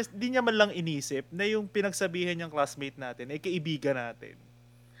 hindi niya man lang inisip na yung pinagsabihan niyang classmate natin ay kaibigan natin.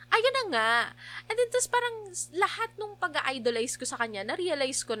 Ayun na nga. And then, tapos parang lahat nung pag-idolize ko sa kanya,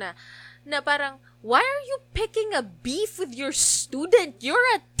 na-realize ko na parang, why are you picking a beef with your student? You're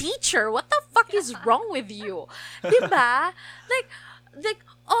a teacher. What the fuck is wrong with you? Diba? Like,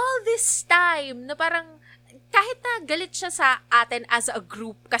 all this time, na parang, kahit na galit siya sa atin as a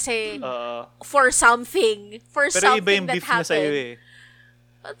group, kasi, for something Pero iba yung that beef niya sa'yo eh.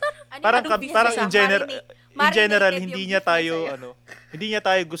 Parang Parang in general, marinated hindi yung niya beef tayo, sa'yo. hindi niya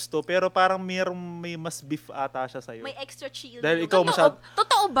tayo gusto, pero parang may mas beef ata siya sa'yo. May extra chill. Dahil ikaw masyado,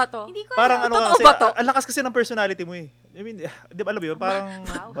 Totoo ba to? Hindi ko parang alam. Totoo kasi, ba to? ang lakas kasi ng personality mo eh. I mean, di ba alam mo yun, parang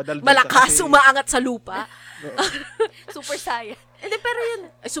madaldal ka Malakas, kasi. umaangat sa lupa. Super saiyan. Hindi, pero yun,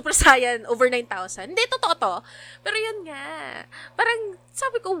 Super Saiyan, over 9,000. Hindi, totoo to. Pero yun nga, parang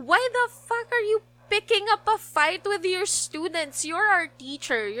sabi ko, why the fuck are you picking up a fight with your students? You're our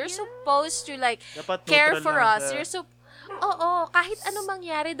teacher. You're supposed to like Dapat care neutral for lang us. siya. Oo, kahit anong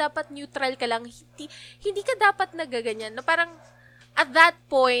mangyari, dapat neutral ka lang. Hindi ka dapat nagaganyan. Na parang, at that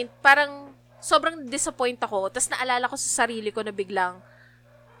point, parang sobrang disappoint ako. Tapos naalala ko sa sarili ko na biglang,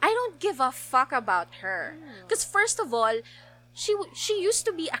 I don't give a fuck about her. Because first of all, she used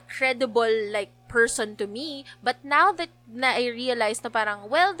to be a credible like person to me, but now that na I realized na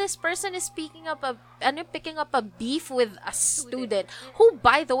parang, well, this person is picking up a beef with a student who,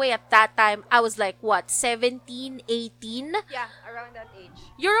 by the way, at that time I was like what, 17, 18? Yeah, around that age.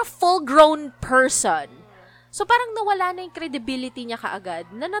 You're a full-grown person. So parang nawala na yung credibility niya kaagad.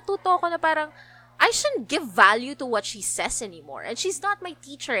 Na natuto ako na parang I shouldn't give value to what she says anymore, and she's not my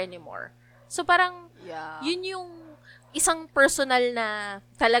teacher anymore. So parang yun yung isang personal na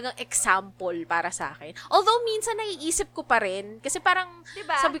talagang example para sa akin. Although, minsan naiisip ko pa rin. Kasi parang,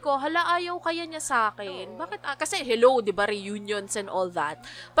 Diba? sabi ko, ayaw kaya niya sa akin. Bakit? Kasi, hello, di ba, reunions and all that.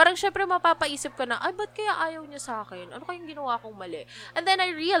 Parang, syempre, mapapaisip ka na, ba't kaya ayaw niya sa akin? Ano kayang ginawa kong mali? And then,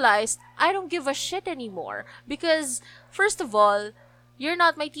 I realized, I don't give a shit anymore. Because, first of all, you're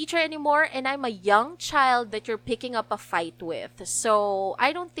not my teacher anymore, and I'm a young child that you're picking up a fight with. So, I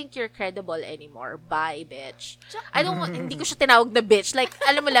don't think you're credible anymore. Bye, bitch. Hindi ko siya tinawag na bitch. Like,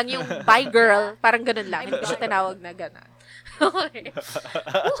 alam mo lang, yung bye girl, parang ganun lang. Hindi ko siya tinawag na ganun. Okay.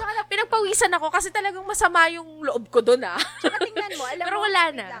 pinapawisan ako kasi talagang masama yung loob ko doon, ah. Tsaka tingnan mo, alam Pero mo, wala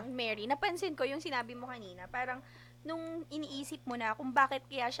wait na. lang, Mary, napansin ko yung sinabi mo kanina, parang nung iniisip mo na kung bakit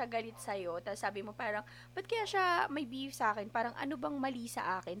kaya siya galit sa'yo, tapos sabi mo parang, ba't kaya siya may beef sa akin? Parang ano bang mali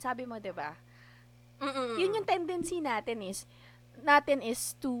sa akin? Sabi mo, diba? Yun yung tendency natin is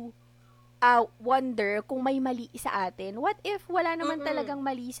to wonder kung may mali sa atin. What if wala naman talagang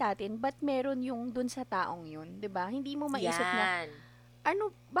mali sa atin, but meron yung dun sa taong yun, 'di ba? Hindi mo maisip na, Yan.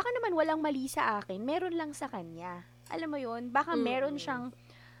 baka naman walang mali sa akin, meron lang sa kanya. Alam mo yun, baka meron siyang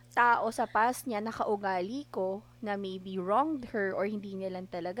tao sa past niya na kaugali ko na maybe wronged her or hindi niya lang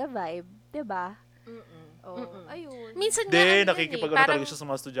talaga vibe, 'di ba? Ayun. Minsan nga, Hindi, ano yun nakikipag-ano parang- talaga siya sa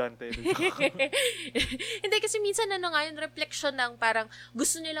mga estudyante. Hindi, kasi minsan ano nga yung reflection ng parang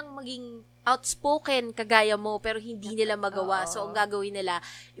gusto nilang maging outspoken kagaya mo pero hindi nila magawa. So, ang gagawin nila,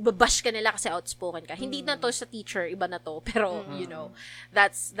 ibabash ka nila kasi outspoken ka. Hindi na to sa teacher, iba na to. Pero, you know,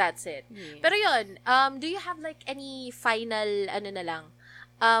 that's it. Yes. Pero yun, do you have like any final,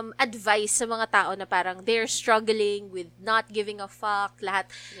 advice sa mga tao na parang they're struggling with not giving a fuck, lahat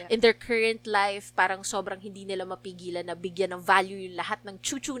in their current life, parang sobrang hindi nila mapigilan na bigyan ng value yung lahat ng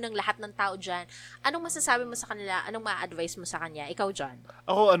chuchu ng lahat ng tao dyan. Anong masasabi mo sa kanila? Anong ma-advise mo sa kanya? Ikaw, John.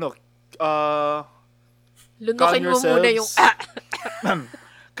 Ako, Lunukin mo muna yung...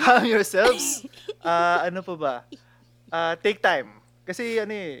 calm yourselves. Ano pa ba? Take time. Kasi,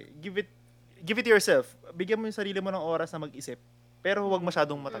 give it yourself. Bigyan mo yung sarili mo ng oras na mag-isip. Pero huwag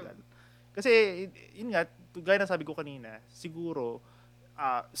masyadong matagal. Kasi, yun nga, gaya na sabi ko kanina, siguro,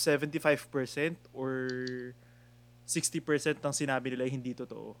 75% or 60% ng sinabi nila hindi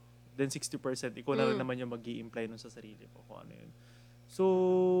totoo. Then 60%, ikaw na rin naman yung mag-i-imply nun sa sarili mo kung ano yun. So,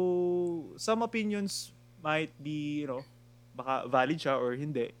 some opinions might be, baka valid siya or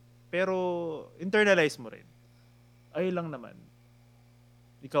hindi. Pero, internalize mo rin. Ayun lang naman.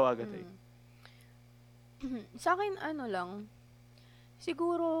 Ikaw agad eh. Sa akin,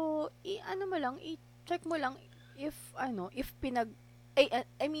 siguro, i-check mo lang if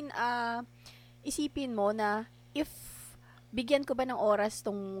isipin mo na if bigyan ko ba ng oras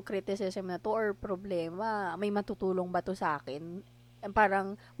tong criticism na to or problema, may matutulong ba to sa akin?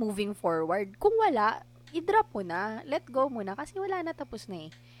 Parang moving forward. Kung wala, i-drop mo na. Let go mo na kasi wala na, tapos na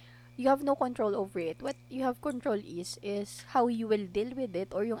eh. You have no control over it. What you have control is how you will deal with it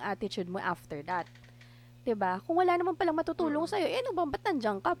or yung attitude mo after that. 'Di ba? Kung wala naman palang matutulong sa'yo, ano ba, ba't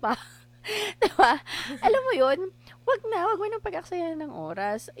nandiyan ka pa? 'Di ba? Alam mo 'yun, wag mo nang pag-aksayan ng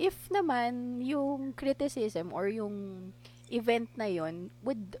oras. If naman yung criticism or yung event na 'yon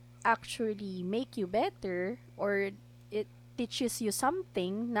would actually make you better or it teaches you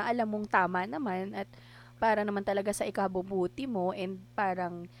something na alam mong tama naman at para naman talaga sa ikabubuti mo and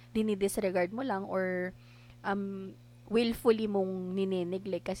parang dinidisregard mo lang or willfully mong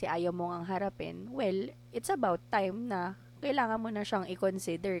ninineglect kasi ayaw mong ang harapin, well, it's about time na kailangan mo na siyang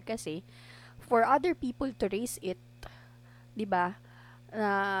i-consider kasi for other people to raise it, di ba,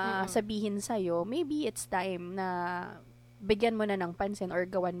 na sabihin sa'yo, maybe it's time na bigyan mo na ng pansin or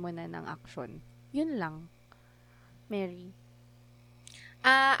gawan mo na ng action. Yun lang. Mary.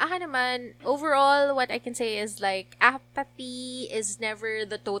 Ako naman, overall, what I can say is like, apathy is never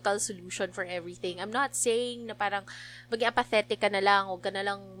the total solution for everything. I'm not saying na parang maging apathetic ka na lang, huwag ka na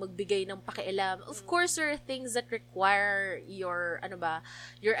lang magbigay ng pakialam. Of course, there are things that require your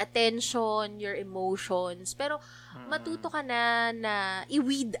attention, your emotions. Pero, matuto ka na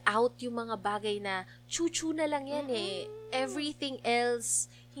i-weed out yung mga bagay na chuchu na lang yan eh. Everything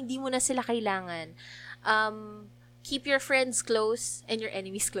else, hindi mo na sila kailangan. Keep your friends close and your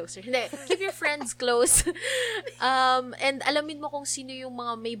enemies closer. Hindi, keep your friends close. And alamin mo kung sino yung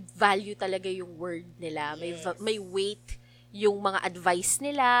mga may value talaga yung word nila. May weight yung mga advice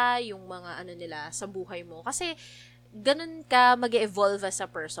nila, yung mga nila sa buhay mo. Kasi, ganun ka mag-evolve as a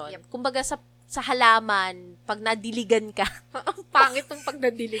person. Yep. Kumbaga sa halaman, pag nadiligan ka, ang pangit ng pag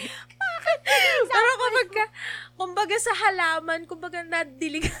nadiligan. Pero kumbaga sa halaman, kumbaga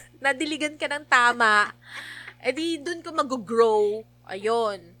nadiligan ka ng tama, edi dun ka mag-grow.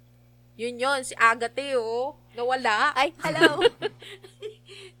 Ayun. Yun. Si Agate, nawala. Ay, hello.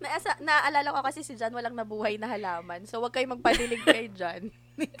 Naalala ko kasi si Jan walang nabuhay na halaman. So, wag kayo magpadilig kay Jan.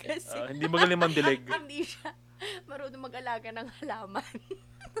 Kasi, Hindi magaling mandilig. hindi siya marunong mag-alaga ng halaman.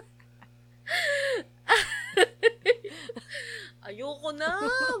 Ayoko na.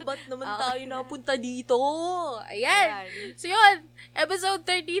 Ba't naman tayo napunta dito? Ayan. So, yun. Episode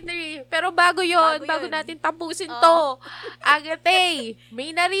 33. Pero bago Bago yun. natin tapusin to, Agate, may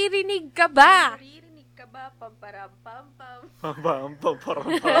naririnig ka ba? Naririnig ka ba? Pamparam-pam-pam. Pam, pam, pam,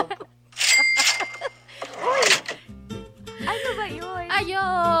 pam. Ano ba yun?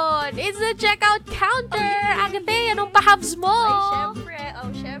 Ayun! It's the checkout counter! Agate, anong pahabs mo?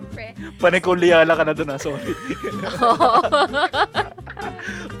 Ay, syempre. Panikulyala ka na doon, sorry.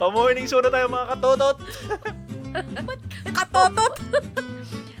 Pa-morning show na tayo, mga katotot. Katotot!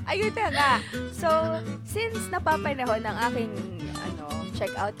 Ayun na nga. So, since napapanahon ng aking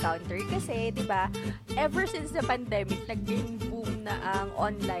checkout counter, kasi, di ba, ever since the pandemic, naging boom na ang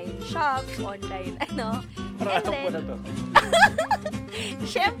online shops, online, Parang and ko na then, to.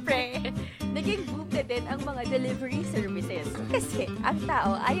 syempre, naging boom na din ang mga delivery services. Kasi, ang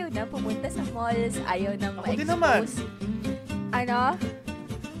tao, ayaw na pumunta sa malls, ayaw nang Ako din naman. ma-expose.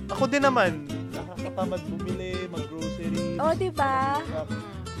 Ako din naman. Nakakatamad bumili, mag-grocery. Oh, di ba?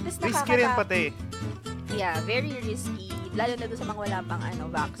 Tapos Risky rin pati. Yeah, very risky. Lalo na doon sa mga wala pang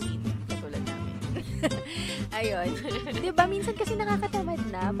vaccine. Katulad namin. Ayun. Diba, minsan kasi nakakatamad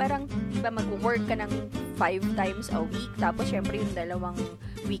na. Parang, diba, mag-work ka ng 5 times a week. Tapos, syempre, yung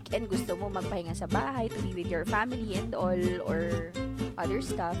 2 weekend, gusto mo magpahinga sa bahay to be with your family and all, or other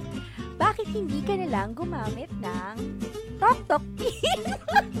stuff. Bakit hindi ka na lang gumamit ng Tok-Tok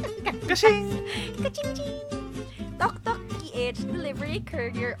Kasi, Kaching-ching! Tok-Tok PH Delivery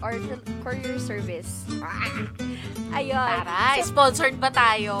Courier or Courier Service. Ayun. Taray, sponsored ba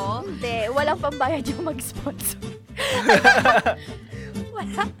tayo? Hindi, walang pambayad yung mag-sponsor.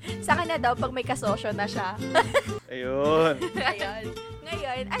 Wala. Saka na daw pag may kasosyo na siya. ayun. Ayun.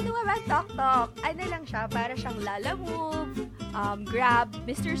 Ngayon, ano nga ba Tok-Tok? Ano lang siya, para siyang Lalamove, Grab,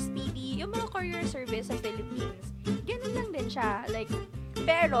 Mr. Speedy, yung mga courier service sa Philippines. Ganun lang din siya. Like,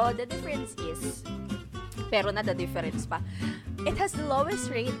 pero the difference is, it has the lowest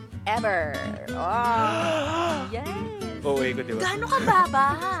rate ever. Oh, yes. OA ko, diba? Gaano ka baba?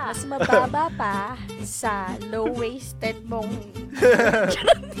 Mas mababa pa sa low-waisted mong...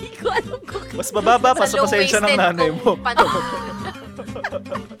 Hindi ko alam kung... Mas mababa pa sa pasensya ng nanay mo.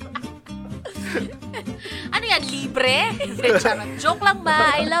 Ano yan, libre? Charot. Joke lang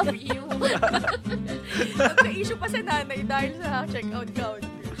ma, I love you. Nagka-issue pa sa nanay dahil sa checkout counter.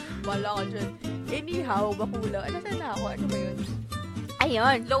 Wala ka dyan. Anyhow, bakula. Ano na ako? Ano ba yun?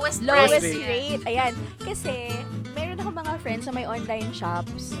 Ayun. Lowest Lowest price. rate. Ayan. Kasi, meron ako mga friends sa may online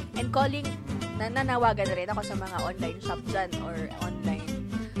shops and calling, nanawagan rin ako sa mga online shop dyan or online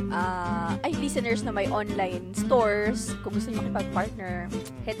listeners na may online stores. Kung gusto niyo makipag-partner,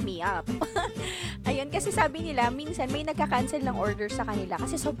 hit me up. Ayun, kasi sabi nila, minsan may nagka-cancel ng order sa kanila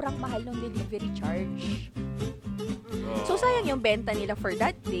kasi sobrang mahal ng delivery charge. So, sayang yung benta nila for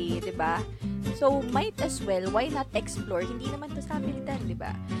that day, di ba? So, might as well, why not explore? Hindi naman to sa militar, di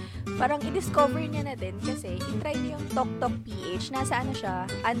ba? Parang i-discover niya na din kasi i-try niyo yung Tok-Tok PH. Nasa siya?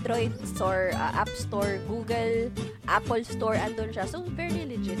 Android Store, App Store, Google, Apple Store, andun siya. So, very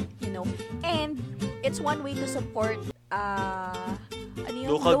legit, And, it's one way to support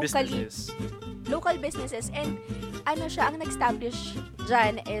Local businesses. Local businesses. And, ang nag-establish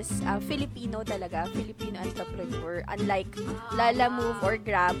dyan is Filipino talaga. Filipino entrepreneur. Unlike Lalamove or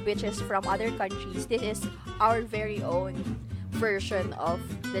Grab, which is from other countries, this is our very own version of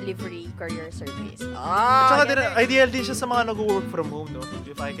delivery courier service. Tsaka ideal din siya sa mga nag-work from home, no?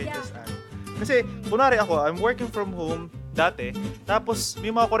 If I can just add. Kasi, kunwari ako, I'm working from home dati, tapos may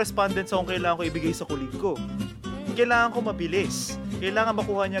mga correspondence akong kailangan ko ibigay sa colleague ko. Kailangan ko mabilis. Kailangan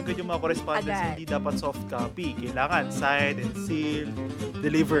makuha niya agad yung mga correspondence, Agad. hindi dapat soft copy. Kailangan signed and sealed,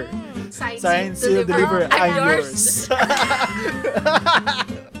 deliver. Sign, Seal, deliver, I'm I'm yours.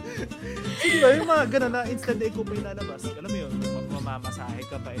 Sige ba, yung mga ganun na instant na ikaw pa yung lalabas. Alam mo yun, mamamasahe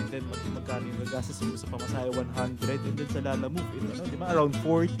ka pa and then magkano yung gagastos mo sa pamasahe 100 and then sa Lalamove, di ba? Around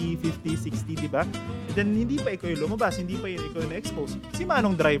 40, 50, 60, di ba? And then hindi pa ikaw yung lumabas, hindi pa yun ikaw yung na-expose. Si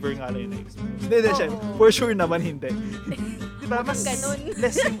manong driver nga lang yung na-expose. Hindi, siya, for sure naman hindi. Di ba? Mas Ganun.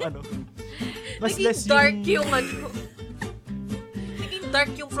 less yung mas Naging less dark yung Naging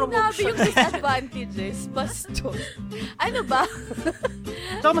dark yung Sinabi promotion. yung disadvantages. Bastos. Ano ba?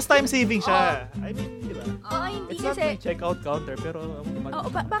 Tsaka mas time saving siya. I mean, di ba? Oo, hindi It's not kasi... a checkout counter, pero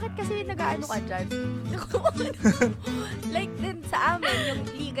bakit kasi nag-ano ka dyan? Like din sa amin, yung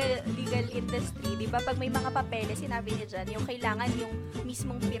legal industry, di ba? Pag may mga papeles, sinabi niya dyan, yung kailangan yung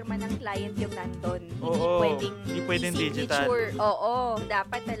mismong firma ng client yung nandun. Oo, Hindi hindi pwedeng digital. e-signature. Oo,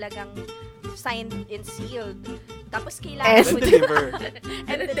 dapat talagang signed and sealed. Tapos kailangan And deliver.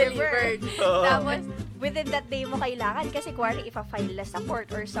 and delivered. Oo. Tapos, within that day mo kailangan, kasi kuwari ipa-file na sa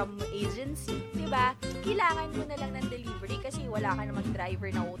court or some agency, di ba? Kailangan mo na lang ng delivery kasi wala ka namang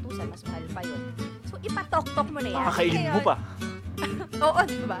driver na utusan, mas mahal pa yun. So, ipatok-tok mo na yan. Makakainin mo pa. Oo,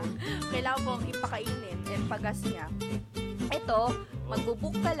 di ba? Kailangan mong ipakainin and pagas niya. Ito,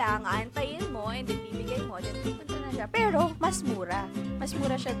 magbubook ka lang, aantayin mo, and then bibigay mo, then pupunta na siya. Pero, mas mura. Mas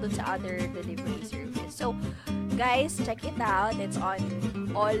mura siya dun sa other delivery service. So, guys, check it out. It's on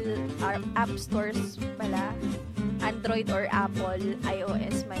all our app stores pala. Android or Apple,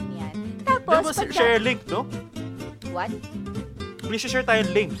 iOS man yan. Tapos, Tapos, share link, no? What? Please share tayong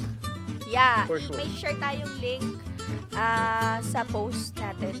link. Yeah. For sure. May share tayong link sa post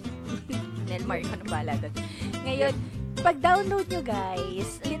natin. Nel Mark, ano bala doon? Ngayon, pag-download nyo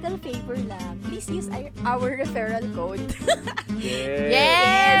guys, little favor lang, please use our referral code.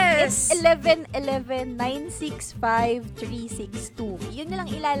 Yes! It's 1111965362. Yun na lang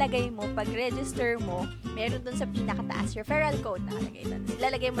ilalagay mo pag register mo. Meron dun sa pinakataas referral code nakalagay doon.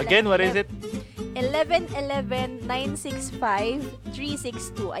 Ilalagay mo Again, lang what is it?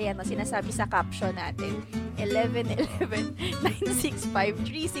 1111965362. Ayan o, sinasabi sa caption natin.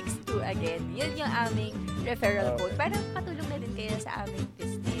 1111965362 again. Yun yung aming referral code. Para katulong na din kayo sa aming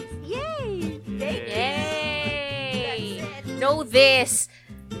business. Yay! Thank you! Yay! That's it. Know this!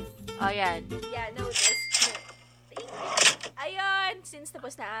 Ayan. Yeah, no, this. Ayun, since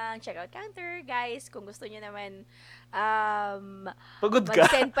tapos na ang checkout counter, guys, kung gusto niyo naman Pagod ka?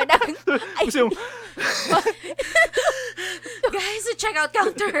 mag-send pa ng... Ay, Gusto mo- Guys, the checkout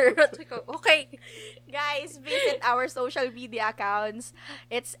counter! Okay. guys, visit our social media accounts.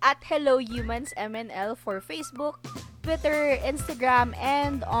 It's at Hello Humans MNL for Facebook, Twitter, Instagram,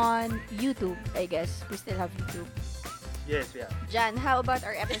 and on YouTube, I guess. We still have YouTube. Yes, yeah. Jan, how about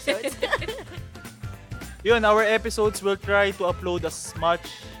our episodes? Yun, our episodes will try to upload as much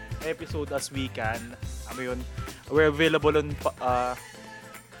episode as we can. Ano yun? We're available on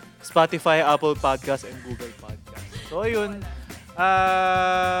Spotify, Apple Podcast, and Google Podcast. So, ayun.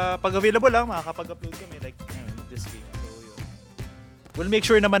 Pag available lang, makakapag-upload kami like this week. So, yun. We'll make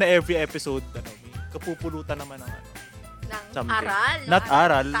sure naman na every episode, may kapupulutan naman ng Ng something. aral. Not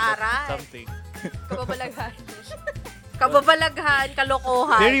aral, but Taral. something. Kababalaghan. Kababalaghan,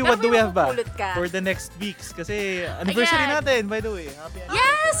 kalokohan. Terry, Pero what do we may have ba? mapupulot ka. For the next weeks? Kasi anniversary Ayan. natin, by the way. Happy anniversary.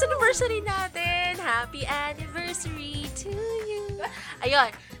 Yes! Anniversary natin! Happy anniversary to you!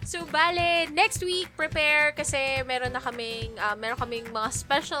 Ayun. So, bale, next week, prepare kasi meron kaming mga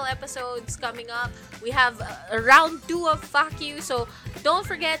special episodes coming up. We have round 2 of Fuck You. So, don't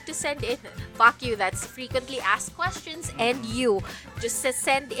forget to send in Fuck You. That's frequently asked questions. And you. Just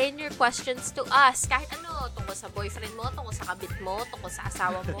send in your questions to us. Kahit ano, tungkol sa boyfriend mo, tungkol sa kabit mo, tungkol sa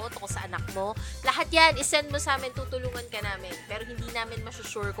asawa mo, tungkol sa anak mo. Lahat yan, isend mo sa amin, tutulungan ka namin. Pero hindi namin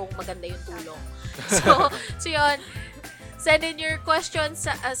masusure kung maganda yung tulong. So yun. Send in your questions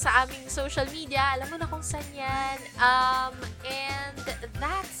sa aming social media. Alam mo na kung saan yan. And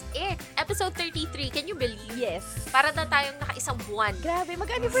that's it. Episode 33. Can you believe? Yes. Para na tayong naka-isang buwan. Grabe,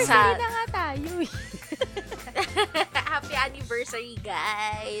 mag-anniversary Sad. na nga tayo. Happy anniversary,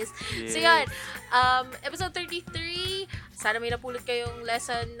 guys. Yeah. So, yun. Episode 33. Sana may napulot kayong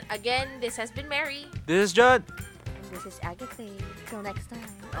lesson. Again, this has been Mary. This is John. And this is Agatha. Till next time.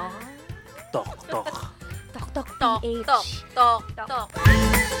 Oh. Talk, talk. Talk, talk, Talk, PH. talk, talk,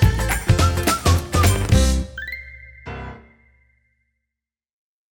 talk.